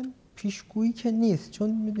 طبعا پیشگویی که نیست،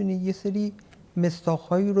 چون میدونید یه سری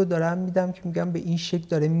مستاخ‌هایی رو دارم میدم که میگم به این شکل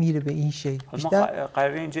داره میره، به این شکل. ما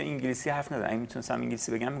قراره اینجا انگلیسی حرف نزنیم. اگه میتونستم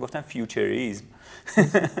انگلیسی بگم میگفتم فیوچریزم.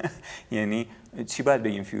 یعنی چی باید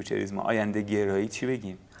بگیم؟ فیوچریزم، آینده گرایی چی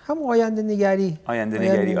بگیم؟ هم آینده نگری. آینده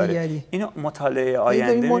نگری. آره. اینو مطالعه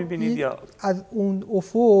آینده میبینید یا از اون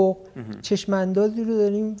افق چشم اندازی رو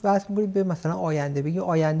داریم واسه می‌کنیم به مثلا آینده، بگیم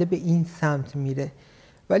آینده به این سمت میره،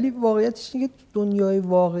 ولی واقعیتش اینه که دنیای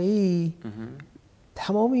واقعی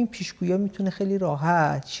تمام این پیشگویی‌ها میتونه خیلی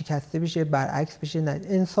راحت شکسته بشه، برعکس بشه. نه،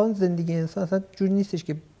 انسان، زندگی انسان اصلا جوری نیستش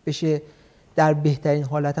که بشه در بهترین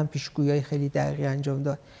حالت هم پیشگویی‌های خیلی دقیق انجام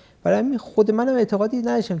داد. برای همین خود منم اعتقادی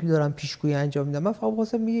نداشتم که دارم پیشگویی انجام میدم. من فقط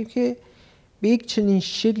خواستم بگم که به یک چنین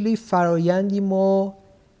شکلی فرایندی ما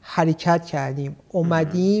حرکت کردیم،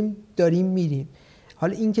 اومدیم، داریم میریم.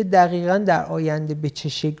 حالا اینکه دقیقاً در آینده به چه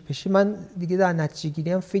شکل بشه من دیگه در نتیجه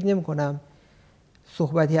گیری هم فکر نمی‌کنم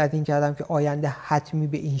صحبتی از این کردم که آینده حتمی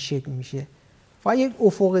به این شکل میشه. فقط یک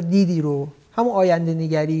افق دیدی رو، همون آینده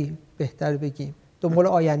نگری بهتر بگیم، دنبال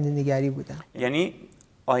آینده نگری بودم. یعنی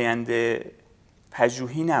آینده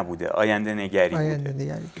پژوهی نبوده، آینده نگری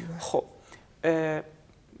بوده. خب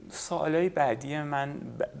سوالای بعدی من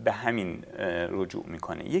به همین رجوع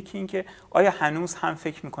میکنه. یکی این که آیا هنوز هم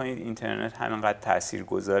فکر میکنید اینترنت همینقدر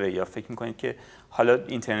تاثیرگذاره یا فکر میکنید که حالا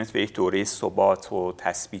اینترنت به یک دوره ثبات و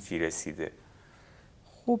تثبیتی رسیده؟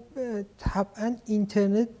 خب طبعا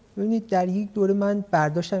اینترنت ببینید در یک دوره من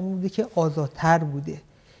برداشتم این بوده که آزادتر بوده.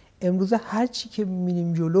 امروز هر چی که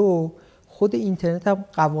میریم جلو خود اینترنت هم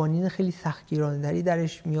قوانین خیلی سختگیرانه‌تری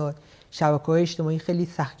درش میاد، شبکه‌های اجتماعی خیلی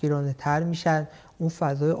سختگیرانه‌تر میشن، اون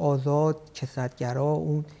فضای آزاد، کثرت‌گرا،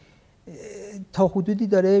 اون تا حدودی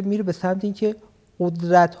داره میره به سمت اینکه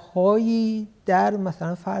قدرت‌هایی در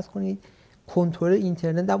مثلا فرض کنید کنترل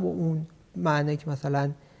اینترنت هم با اون معنی که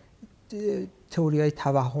مثلا تئوری‌های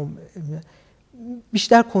توهم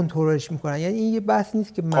بیشتر کنترلش میکنن. یعنی این یه بحث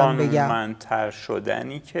نیست که من بگم قانونمندتر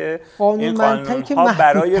شدنی که این قانون‌ها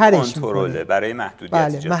برای کنترل، برای محدودیت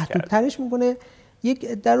ایجاد محدودترش میکنه، یک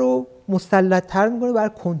عده رو مسلط‌تر میکنه برای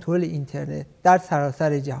کنترل اینترنت در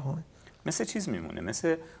سراسر جهان. مثل چیز میمونه،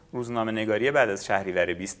 مثل روزنامه نگاری بعد از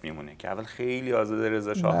شهریور 20 میمونه که اول خیلی آزاد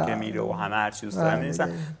رضا شاه که میره و همه هر چی دوست دارن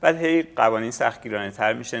می‌نویسن، بعد هی قوانین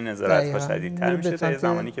سختگیرانه‌تر میشه، نظارت‌ها شدیدتر میشه تا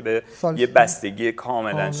زمانی که به یه بستگی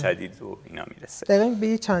کاملا شدید و اینا میرسه. دقیقاً به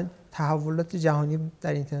یه چند تحولات جهانی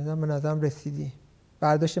در اینترنت به نظرم رسیدی.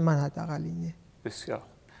 برداشت من حداقل اینه. بسیار.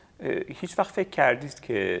 هیچ وقت فکر کردید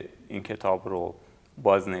که این کتاب رو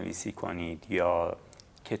بازنویسی کنید یا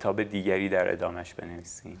کتاب دیگری در ادامش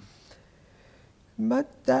بنویسید؟ من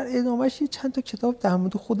در ادامهش چند تا کتاب در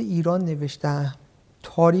مورد خود ایران نوشتم.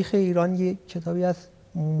 تاریخ ایران یه کتابی از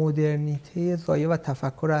مدرنیته زایه و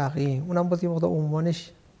تفکر عقیم، اونم باز یه مقدار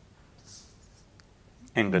عنوانش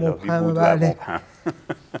انقلابی بود و مبهم.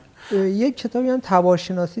 یک کتابی هم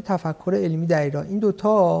تبارشناسی تفکر علمی در ایران. این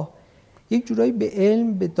دوتا یک جورایی به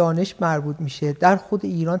علم، به دانش مربوط میشه. در خود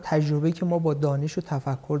ایران تجربه‌ای که ما با دانش و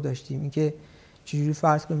تفکر داشتیم، اینکه چجوری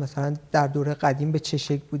فرض کنیم مثلا در دوره قدیم به چه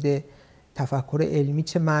شکل بوده، تفکر علمی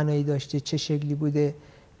چه معنایی داشته، چه شکلی بوده،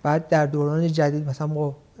 بعد در دوران جدید مثلا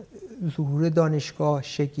با ظهور دانشگاه،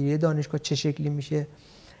 شکلی دانشگاه چه شکلی میشه،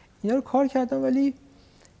 اینا رو کار کردم. ولی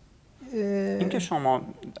اینکه شما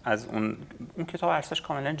از اون کتاب ارزش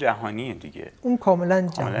کاملا جهانیه دیگه، اون کاملا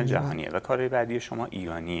جهانیه و کار بعدی شما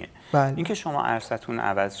ایرانیه. بله. اینکه شما ارزتون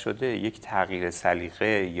عوض شده یک تغییر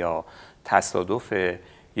سلیقه یا تصادفه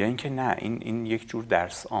یا اینکه نه این یک جور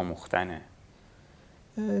درس آموختنه؟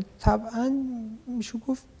 طبعا میشه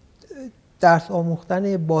گفت درس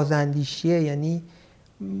آموختن بازاندیشیه. یعنی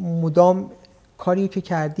مدام کاری که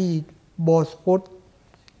کردید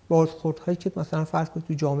بازخوردهایی که مثلا فرض کنید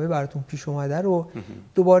تو جامعه براتون پیش اومده رو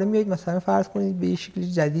دوباره میایید مثلا فرض کنید به یه شکل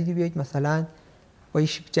جدیدی بیایید مثلا با یه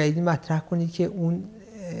شکل جدیدی مطرح کنید که اون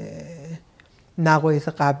نقایص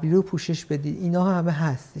قبلی رو پوشش بدید. اینا همه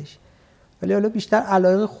هستش. ولی حالا بیشتر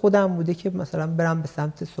علایق خودم بوده که مثلا برم به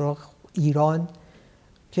سمت سراغ ایران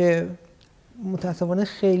که متاسفانه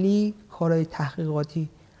خیلی کارهای تحقیقاتی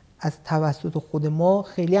از توسط خود ما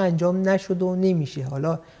خیلی انجام نشده و نمیشه.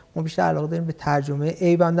 حالا ما بیشتر علاقه داریم به ترجمه،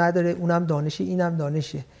 عیبم نداره، اونم دانشه اینم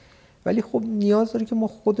دانشه، ولی خب نیاز داره که ما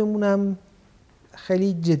خودمونم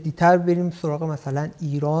خیلی جدی‌تر بریم سراغ مثلا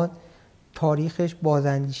ایران، تاریخش،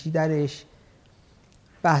 بازاندیشی درش،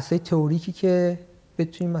 بحثای تئوریکی که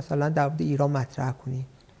بتونیم مثلا در مورد ایران مطرح کنیم.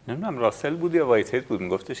 نمیدونم راسل بود یا وایتهد بود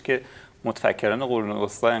میگفتش که متفکران قرون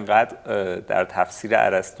وسطی انقدر در تفسیر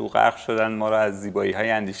ارسطو غرق شدن ما رو از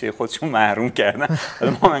زیبایی‌های اندیشه خودشون محروم کردن،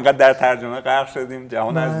 حالا ما انقدر در ترجمه غرق شدیم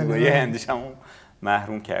جهان از زیبایی اندیشه‌مون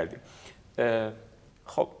محروم کردیم.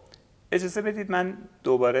 خب اجازه بدید من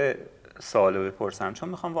دوباره سوالو بپرسم، چون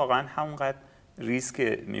میخوام واقعا همونقدر ریز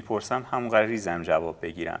که میپرسم همونقدر ریزم جواب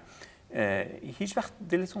بگیرم. هیچ وقت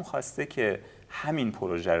دلتون خواسته که همین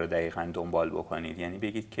پروژه رو دقیقاً دنبال بکنید؟ یعنی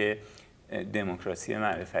بگید که دموکراسی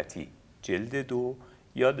معرفتی جلد 2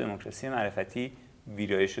 یا دموکراسی معرفتی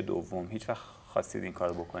ویرایش دوم، هیچ وقت خواستید این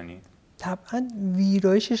کارو بکنید؟ طبعا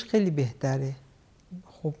ویرایشش خیلی بهتره.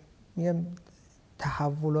 خب میگم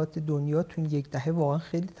تحولات دنیا تو یک دهه واقعا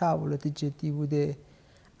خیلی تحولات جدی بوده.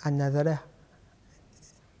 از نظر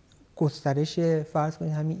گسترش فرض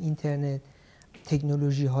کنید همین اینترنت،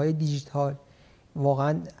 تکنولوژی های دیجیتال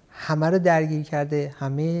واقعا همه رو درگیر کرده،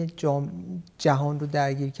 همه جهان رو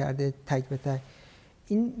درگیر کرده تک به تک.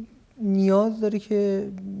 این نیاز داره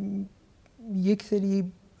که یک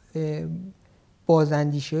سری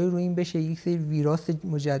بازاندیشی‌های روی این بشه، یک سری ویراس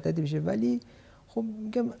مجدد بشه. ولی خب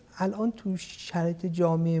میگم الان تو شرایط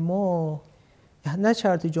جامعه ما نه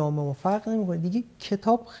شرط جامعه ما فرق نمیکنه دیگه.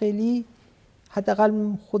 کتاب خیلی،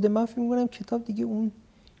 حداقل خود من فکر می‌کنم کتاب دیگه اون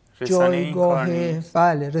جایگاه،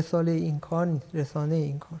 بله رساله این کار نیست، رسانه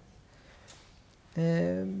این کار.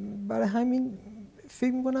 برای همین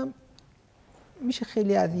فکر می‌کنم میشه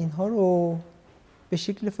خیلی از اینها رو به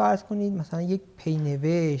شکل فرض کنید مثلا یک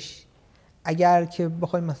پینوشت، اگر که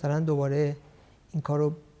بخوایم مثلا دوباره این کار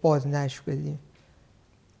رو بازنشر بدیم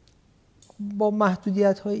با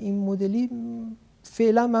محدودیت‌های این مدلی،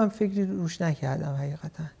 فعلا من فکری روش نکردم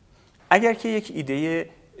حقیقتا. اگر که یک ایده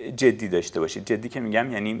جدی داشته باشید، جدی که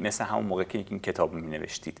میگم یعنی مثل همون موقع که این کتاب رو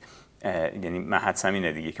مینوشتید، یعنی من حدسم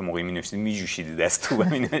اینه دیگه که موقعی مینوشتید میجوشیدید از تو و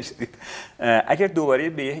مینوشتید، اگر دوباره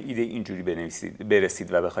به یه ایده اینجوری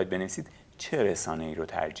برسید و بخواید بنویسید، چه رسانه‌ای رو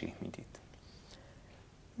ترجیح میدید؟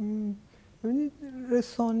 ببینید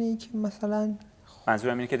رسانه‌ای که مثلا،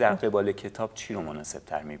 منظورم اینه که در قبال کتاب چی رو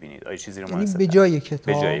مناسب‌تر می‌بینید؟ آیا چیزی رو مناسب‌تر؟ به جای کتاب.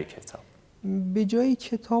 به جای کتاب. به جای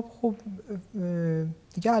کتاب خب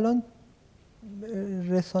دیگه الان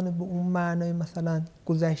رسانه به اون معنای مثلا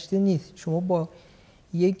گذشته نیست. شما با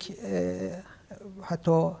یک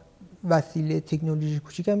حتی وسیله تکنولوژی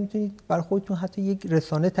کوچیک هم میتونید برای خودتون حتی یک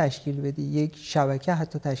رسانه تشکیل بدید، یک شبکه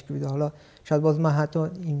حتی تشکیل بدید. حالا شاید باز من حتی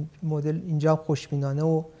این مدل اینجا خوشبینانه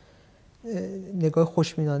و نگاه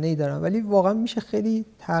خوشبینانه‌ای دارم، ولی واقعا میشه خیلی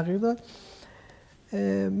تغییر داد.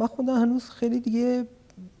 من خودم هنوز خیلی دیگه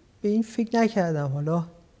به این فکر نکردم حالا،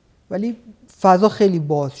 ولی فضا خیلی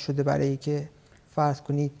باز شده برای که فرض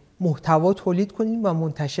کنید محتوا تولید کنید و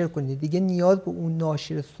منتشر کنید. دیگه نیاز به اون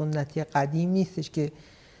ناشر سنتی قدیم نیستش که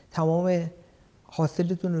تمام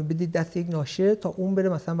حاصلتون رو بدید دست یک ناشر تا اون بره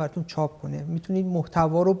مثلا براتون چاپ کنه. میتونید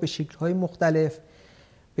محتوا رو به شکل‌های مختلف،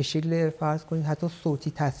 به شکل فرض کنید حتی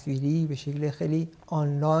صوتی تصویری، به شکل خیلی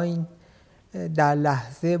آنلاین در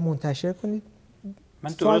لحظه منتشر کنید.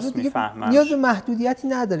 من درست میفهمم. نیاز به محدودیتی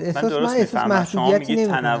نداره. احساس محدودیتی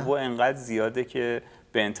نمی‌کنم. تنوع انقدر زیاده که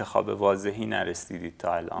به انتخاب واضحی نرسیدید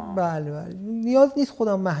تا الان. بله. نیاز نیست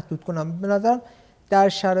خودم محدود کنم. به نظر در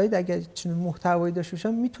شرایط اگر چنین محتوایی داشته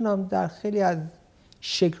باشم میتونم در خیلی از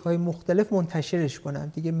شکل‌های مختلف منتشرش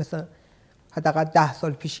کنم. دیگه مثلا حداقل 10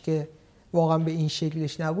 سال پیش که واقعا به این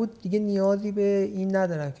شکلش نبود، دیگه نیازی به این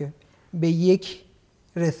ندارم که به یک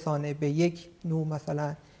رسانه، به یک نوع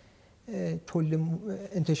مثلا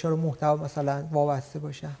انتشار محتوا مثلا وابسته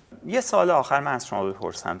باشم. یه سوال آخر من از شما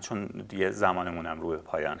بپرسم چون دیگه زمانمونم رو به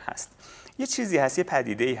پایان هست. یه چیزی هست، یه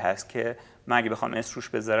پدیده‌ای هست که من اگه بخوام اسم روش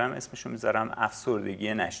بذارم، اسمشو میذارم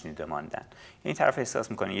افسردگی نشنیده ماندن. این طرف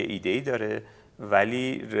احساس میکنه یه ایده‌ای داره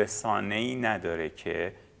ولی رسانه‌ای نداره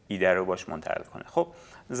که ایده رو باش منتقل کنه. خب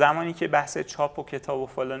زمانی که بحث چاپ و کتاب و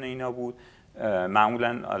فلان اینا بود،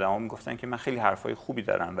 معمولا آدما میگفتن که من خیلی حرفای خوبی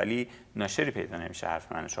دارم ولی ناشری پیدا نمیشه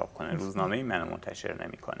حرف منو چاپ کنه، روزنامه‌ای منو منتشر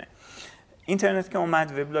نمیکنه. اینترنت که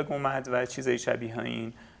اومد، وبلاگ اومد و چیزای شبیه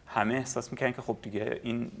این، همه احساس میکنن که خب دیگه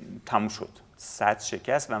این تموم شد، سد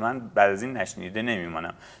شکست و من بعد از این نشنیده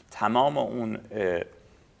نمیمونم. تمام اون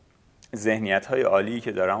ذهنیت‌های عالی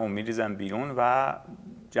که دارم اون میریزم بیرون و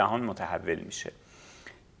جهان متحول میشه.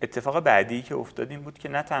 اتفاق بعدی که افتاد این بود که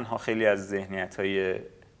نه تنها خیلی از ذهنیت‌های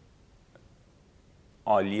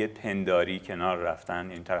عالی پنداری کنار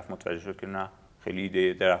رفتن، این طرف متوجه شد که نه خیلی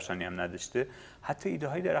ایده درخشانی هم نداشته، حتی ایده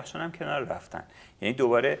های درخشان هم کنار رفتن. یعنی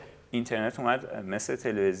دوباره اینترنت اومد مثل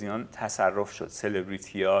تلویزیون تصرف شد.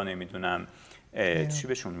 سلبریتی ها نمیدونم چی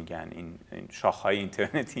بهشون میگن، این شاخهای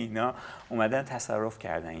اینترنتی اینا اومدن تصرف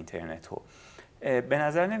کردن اینترنت رو. به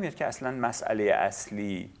نظر نمیاد که اصلا مسئله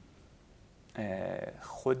اصلی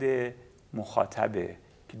خود مخاطبه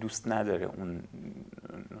که دوست نداره اون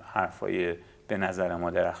حرفای به نظر ما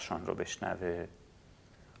درخشان رو بشنوه.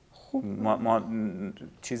 خب ما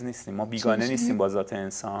چیز نیستیم، ما بیگانه نیستیم با ذات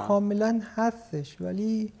انسان. کاملا هستش،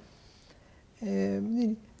 ولی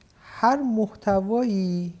هر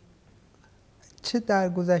محتوایی چه در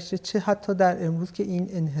گذشته چه حتی در امروز که این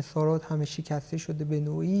انحصارات همه شکسته شده به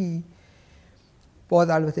نوعی، باز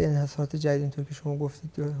البته انحصارات جدید اینطور که شما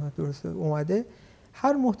گفتید درست اومده،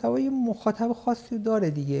 هر محتوایی مخاطب خاصی داره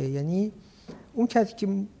دیگه. یعنی اون کسی که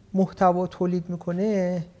محتوا تولید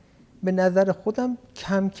میکنه به نظر خودم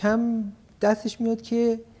کم کم دستش میاد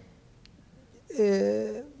که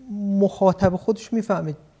مخاطب خودش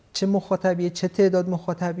میفهمه چه مخاطبیه، چه تعداد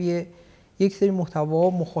مخاطبیه. یک سری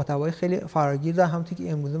مخاطبای خیلی فراگیر داره، همونطور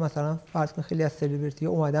که امروز مثلا فرض کن خیلی از سلبریتی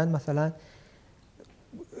ها اومدن مثلا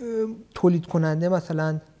تولید کننده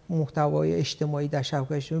مثلا محتوای اجتماعی در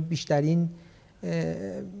شبکه‌های اجتماعی بیشترین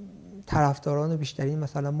طرفداران و بیشترین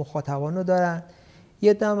مثلا مخاطبان رو دارن.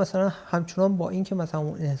 یه عده مثلا همچنان با این که مثلا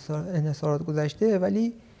اون انحصارات گذشته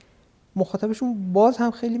ولی مخاطبشون باز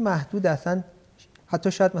هم خیلی محدود هستن،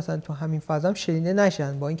 حتی شاید مثلا تو همین فضا هم شنیده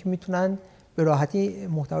نشن، با اینکه میتونن به راحتی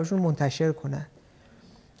محتواشون رو منتشر کنن.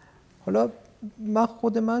 حالا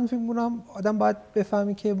خود من فکر می‌کنم آدم باید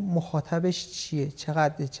بفهمی که مخاطبش چیه،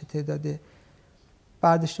 چقدر، چه تعداده.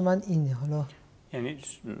 برداشت من اینه. حالا یعنی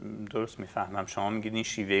درست میفهمم شما میگید این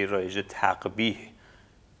شیوه رایج تقبیح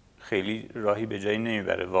خیلی راهی به جایی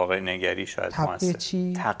نمیبره، واقع نگری شاید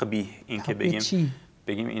موثر. تقبیح این که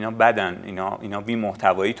بگیم اینا بدن، اینا بی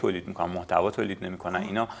محتوایی تولید میکنن، محتوا تولید نمیکنن،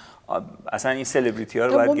 اینا اصلا این سلبریتی ها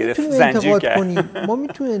رو باید گرفت زنجیر کرد. ما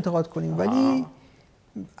میتونیم انتقاد کنیم ولی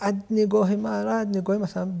از نگاه من، از نگاه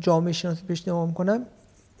مثلا جامعه شناسی بهش نگاه میکنم،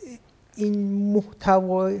 این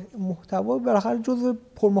محتوا بالاخره جزو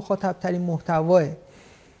پرمخاطب ترین محتواه،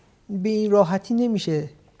 به این راحتی نمیشه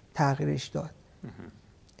تغییرش داد.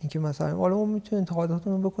 اینکه مثلا حالا ما میتونیم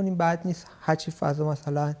انتقاداتمون بکنیم، بعد نیست هرچی فضا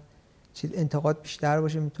مثلا چیز انتقاد بیشتر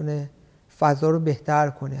باشه میتونه فضا رو بهتر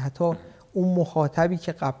کنه. حتی اون مخاطبی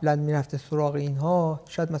که قبلا میرفته سراغ اینها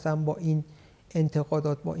شاید مثلا با این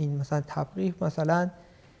انتقادات، با این مثلا تبلیغ مثلا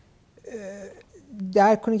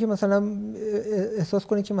درک کنه که مثلا احساس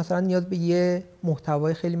کنه که مثلا نیاز به یه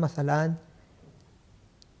محتوای خیلی مثلا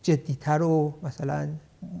جدی‌تر و مثلا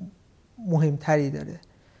مهمتری داره.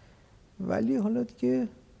 ولی حالا دیگه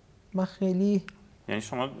من خیلی، یعنی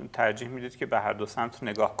شما ترجیح میدید که به هر دو سمت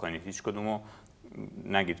نگاه کنید، هیچ کدومو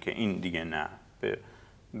نگید که این دیگه نه،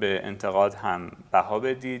 به انتقاد هم بها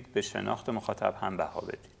بدید، به شناخت مخاطب هم بها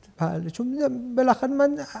بدید. بله، چون بالاخره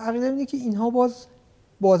من عقیده‌ام اینه که اینها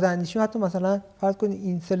بازاندیشی، حتی مثلا فرض کنید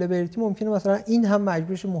این سلبریتی ممکنه مثلا این هم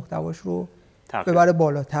مجبورش محتواش رو ببره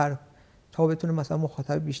بالاتر تا بتونه مثلا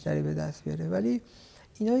مخاطب بیشتری به دست بیاره، ولی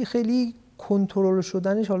اینا خیلی کنترل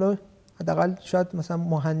شدنش، حالا حداقل شاید مثلا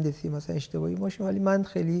مهندسی مثلا اشتباهی باشه ولی من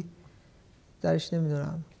خیلی درش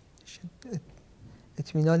نمیدونم،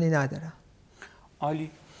 اطمینانی ندارم.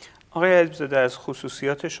 عالی. آقای ادیبزاده، از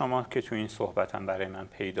خصوصیات شما که تو این صحبتم برای من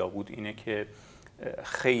پیدا بود اینه که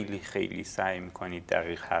خیلی خیلی سعی میکنید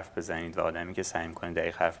دقیق حرف بزنید و آدمی که سعی میکنه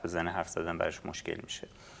دقیق حرف بزنه حرف زدن براش مشکل میشه.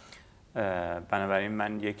 بنابراین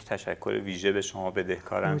من یک تشکر ویژه به شما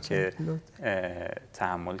بدهکارم که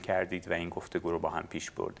تحمل کردید و این گفتگو رو با هم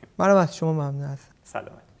پیش بردیم. منم از شما ممنون هستم.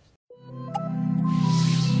 سلامت.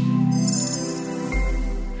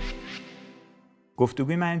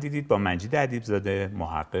 گفتگوی من دیدید با مجید ادیبزاده،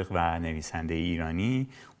 محقق و نویسنده ایرانی.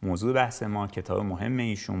 موضوع بحث ما کتاب مهم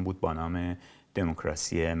ایشون بود با نام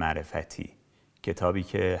دموکراسی معرفتی، کتابی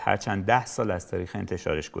که هرچند 10 سال از تاریخ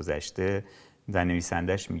انتشارش گذشته و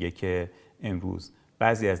نویسندش میگه که امروز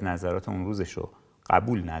بعضی از نظرات اون روزش رو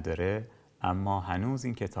قبول نداره، اما هنوز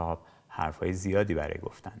این کتاب حرفای زیادی برای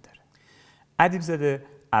گفتن داره. ادیبزاده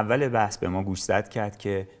اول بحث به ما گوشزد کرد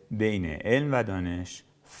که بین علم و دانش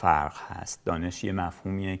فرق هست. دانش یه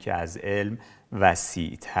مفهومیه که از علم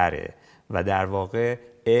وسیع‌تره و در واقع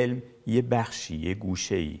علم یه بخشی، یه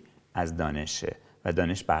گوشه‌ای از دانشه و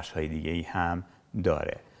دانش بخش‌های دیگه‌ای هم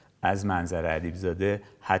داره. از منظر ادیبزاده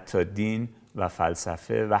حتی دین و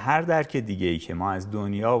فلسفه و هر درک دیگه‌ای که ما از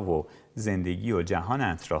دنیا و زندگی و جهان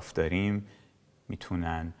اطراف داریم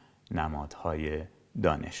میتونن نمادهای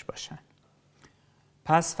دانش باشن.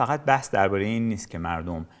 پس فقط بحث درباره این نیست که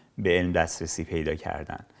مردم به علم دسترسی پیدا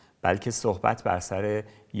کردن، بلکه صحبت بر سر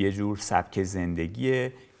یه جور سبک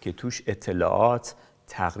زندگیه که توش اطلاعات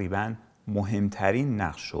تقریباً مهمترین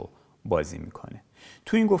نقش رو بازی میکنه.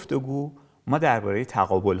 تو این گفتگو ما درباره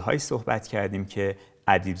تقابل‌هایی صحبت کردیم که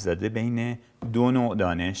ادیبزاده بین دو نوع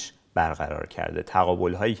دانش برقرار کرده،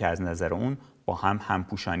 تقابل‌هایی که از نظر اون با هم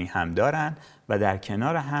همپوشانی هم دارن و در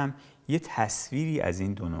کنار هم یه تصویری از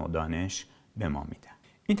این دو نوع دانش به ما میدن.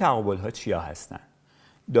 این تقابل‌ها چیا هستن؟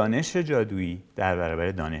 دانش جادویی در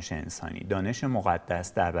برابر دانش انسانی، دانش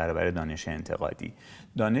مقدس در برابر دانش انتقادی،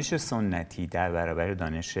 دانش سنتی در برابر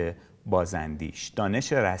دانش بازاندیش،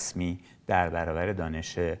 دانش رسمی در برابر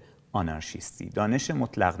دانش آنارشیستی، دانش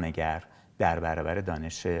مطلق نگر در برابر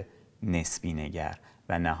دانش نسبی نگر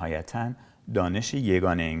و نهایتاً دانش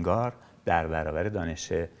یگانه انگار در برابر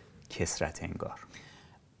دانش کثرت انگار.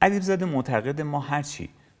 ادیبزاده معتقد ما هرچی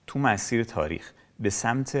تو مسیر تاریخ به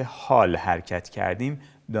سمت حال حرکت کردیم،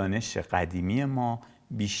 دانش قدیمی ما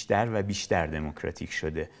بیشتر و بیشتر دموکراتیک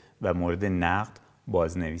شده و مورد نقد،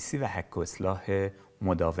 بازنویسی و حک و اصلاح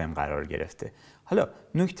مداوم قرار گرفته. حالا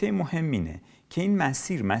نکته مهم اینه که این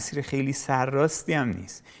مسیر خیلی سرراستی هم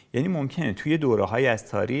نیست. یعنی ممکنه توی دوره‌های از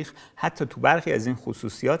تاریخ حتی تو برخی از این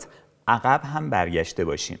خصوصیات عقب هم برگشته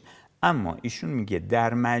باشیم، اما ایشون میگه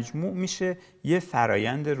در مجموع میشه یه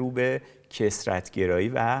فرایند رو به کثرت‌گرایی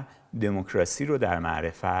و دموکراسی رو در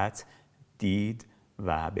معرفت دید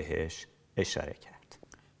و بهش اشاره کرد.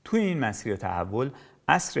 توی این مسیر تحول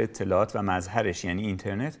عصر اطلاعات و مظهرش یعنی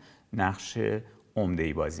اینترنت نقش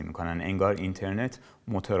عمده‌ای بازی میکنن. انگار اینترنت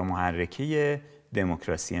موتور محرکه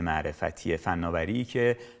دموکراسی معرفتی، فناوری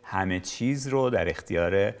که همه چیز رو در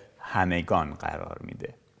اختیار همگان قرار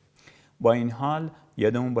میده. با این حال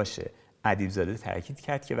یادمون باشه ادیبزاده تاکید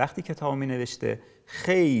کرد که وقتی کتاب می‌نوشته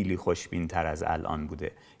خیلی خوشبین‌تر از الان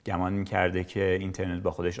بوده. گمان می‌کرده که اینترنت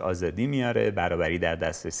با خودش آزادی میاره، برابری در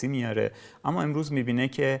دسترسی میاره، اما امروز می‌بینه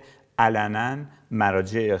که علناً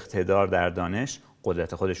مراجع اقتدار در دانش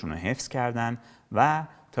قدرت خودشون رو حفظ کردن و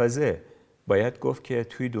تازه باید گفت که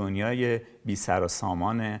توی دنیای بی سر و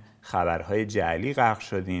سامان خبرهای جعلی غرق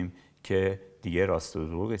شدیم که دیگه راست و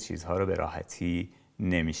دروغ چیزها رو به راحتی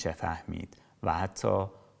نمیشه فهمید و حتی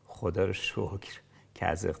خدا رو شکر که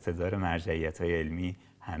از اقتدار مرجعیت‌های علمی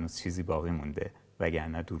هنوز چیزی باقی مونده،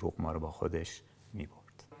 وگرنه دروغ ما رو با خودش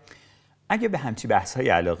میبرد. اگه به همچی بحث‌های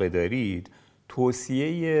علاقه دارید،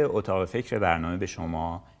 توصیه اتاق فکر برنامه به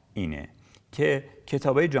شما اینه که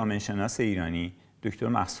کتابای جامعه شناس ایرانی دکتر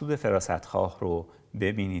مقصود فراستخواه رو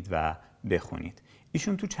ببینید و بخونید.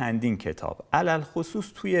 ایشون تو چندین کتاب، علل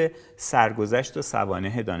خصوص توی سرگذشت و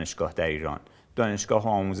سوانح دانشگاه در ایران، دانشگاه و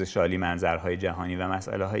آموزش عالی، منظرهای جهانی و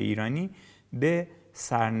مسئله‌های ایرانی، به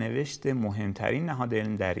سرنوشت مهمترین نهاد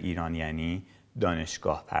علم در ایران یعنی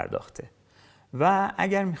دانشگاه پرداخته. و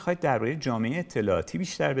اگر میخواید درباره جامعه اطلاعاتی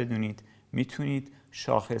بیشتر بدونید، میتونید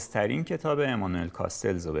شاخصترین کتاب امانوئل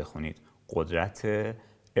کاستلز رو بخونید، قدرت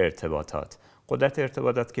ارتباطات. قدرت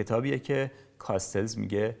ارتباطات کتابیه که کاستلز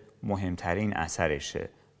میگه مهمترین اثرشه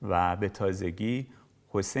و به تازگی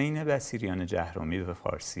حسین بصیریان جهرومی به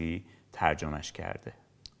فارسی ترجمهش کرده.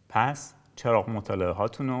 پس چراغ مطالعه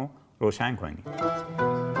هاتون رو روشن کنید.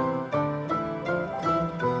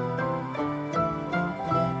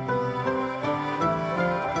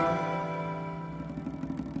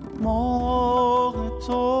 ماه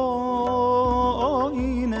تو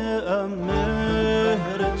آینه ام،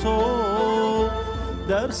 مهر تو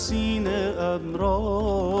در سینه ام،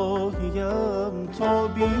 راهیم تا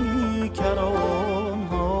بیکران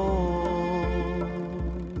ها.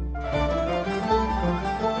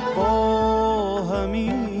 با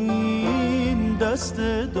همین دست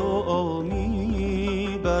دعا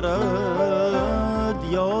می برد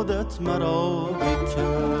یادت مرا به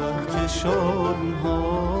کهکشان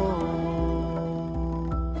ها.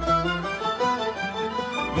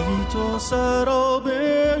 بی تو سراب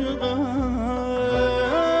غم،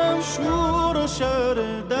 شور و شر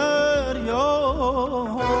دریا،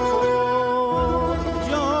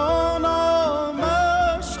 جانم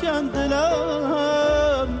اشکن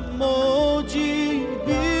دلم، موجی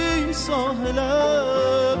بی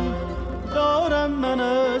ساحلم، دارم من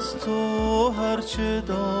از تو هرچه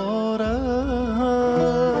دارم.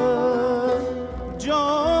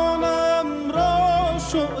 جانم را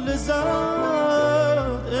شعله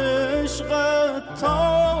زد عشقت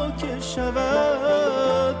تا که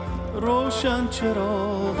شود روشن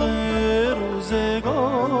چراغ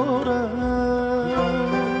روزگارم.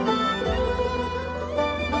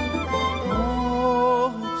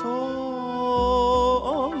 ماه تو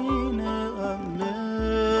آینه ام،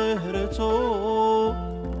 مهر تو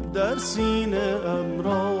در سینه ام،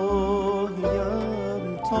 راهیم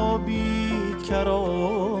تا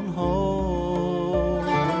بیکران ها.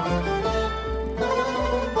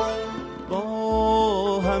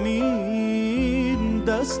 با همین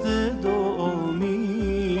دست دعا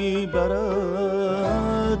می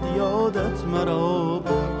برد یادت مرا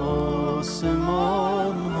به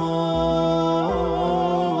آسمان ها،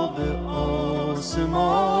 به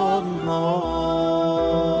آسمان ها.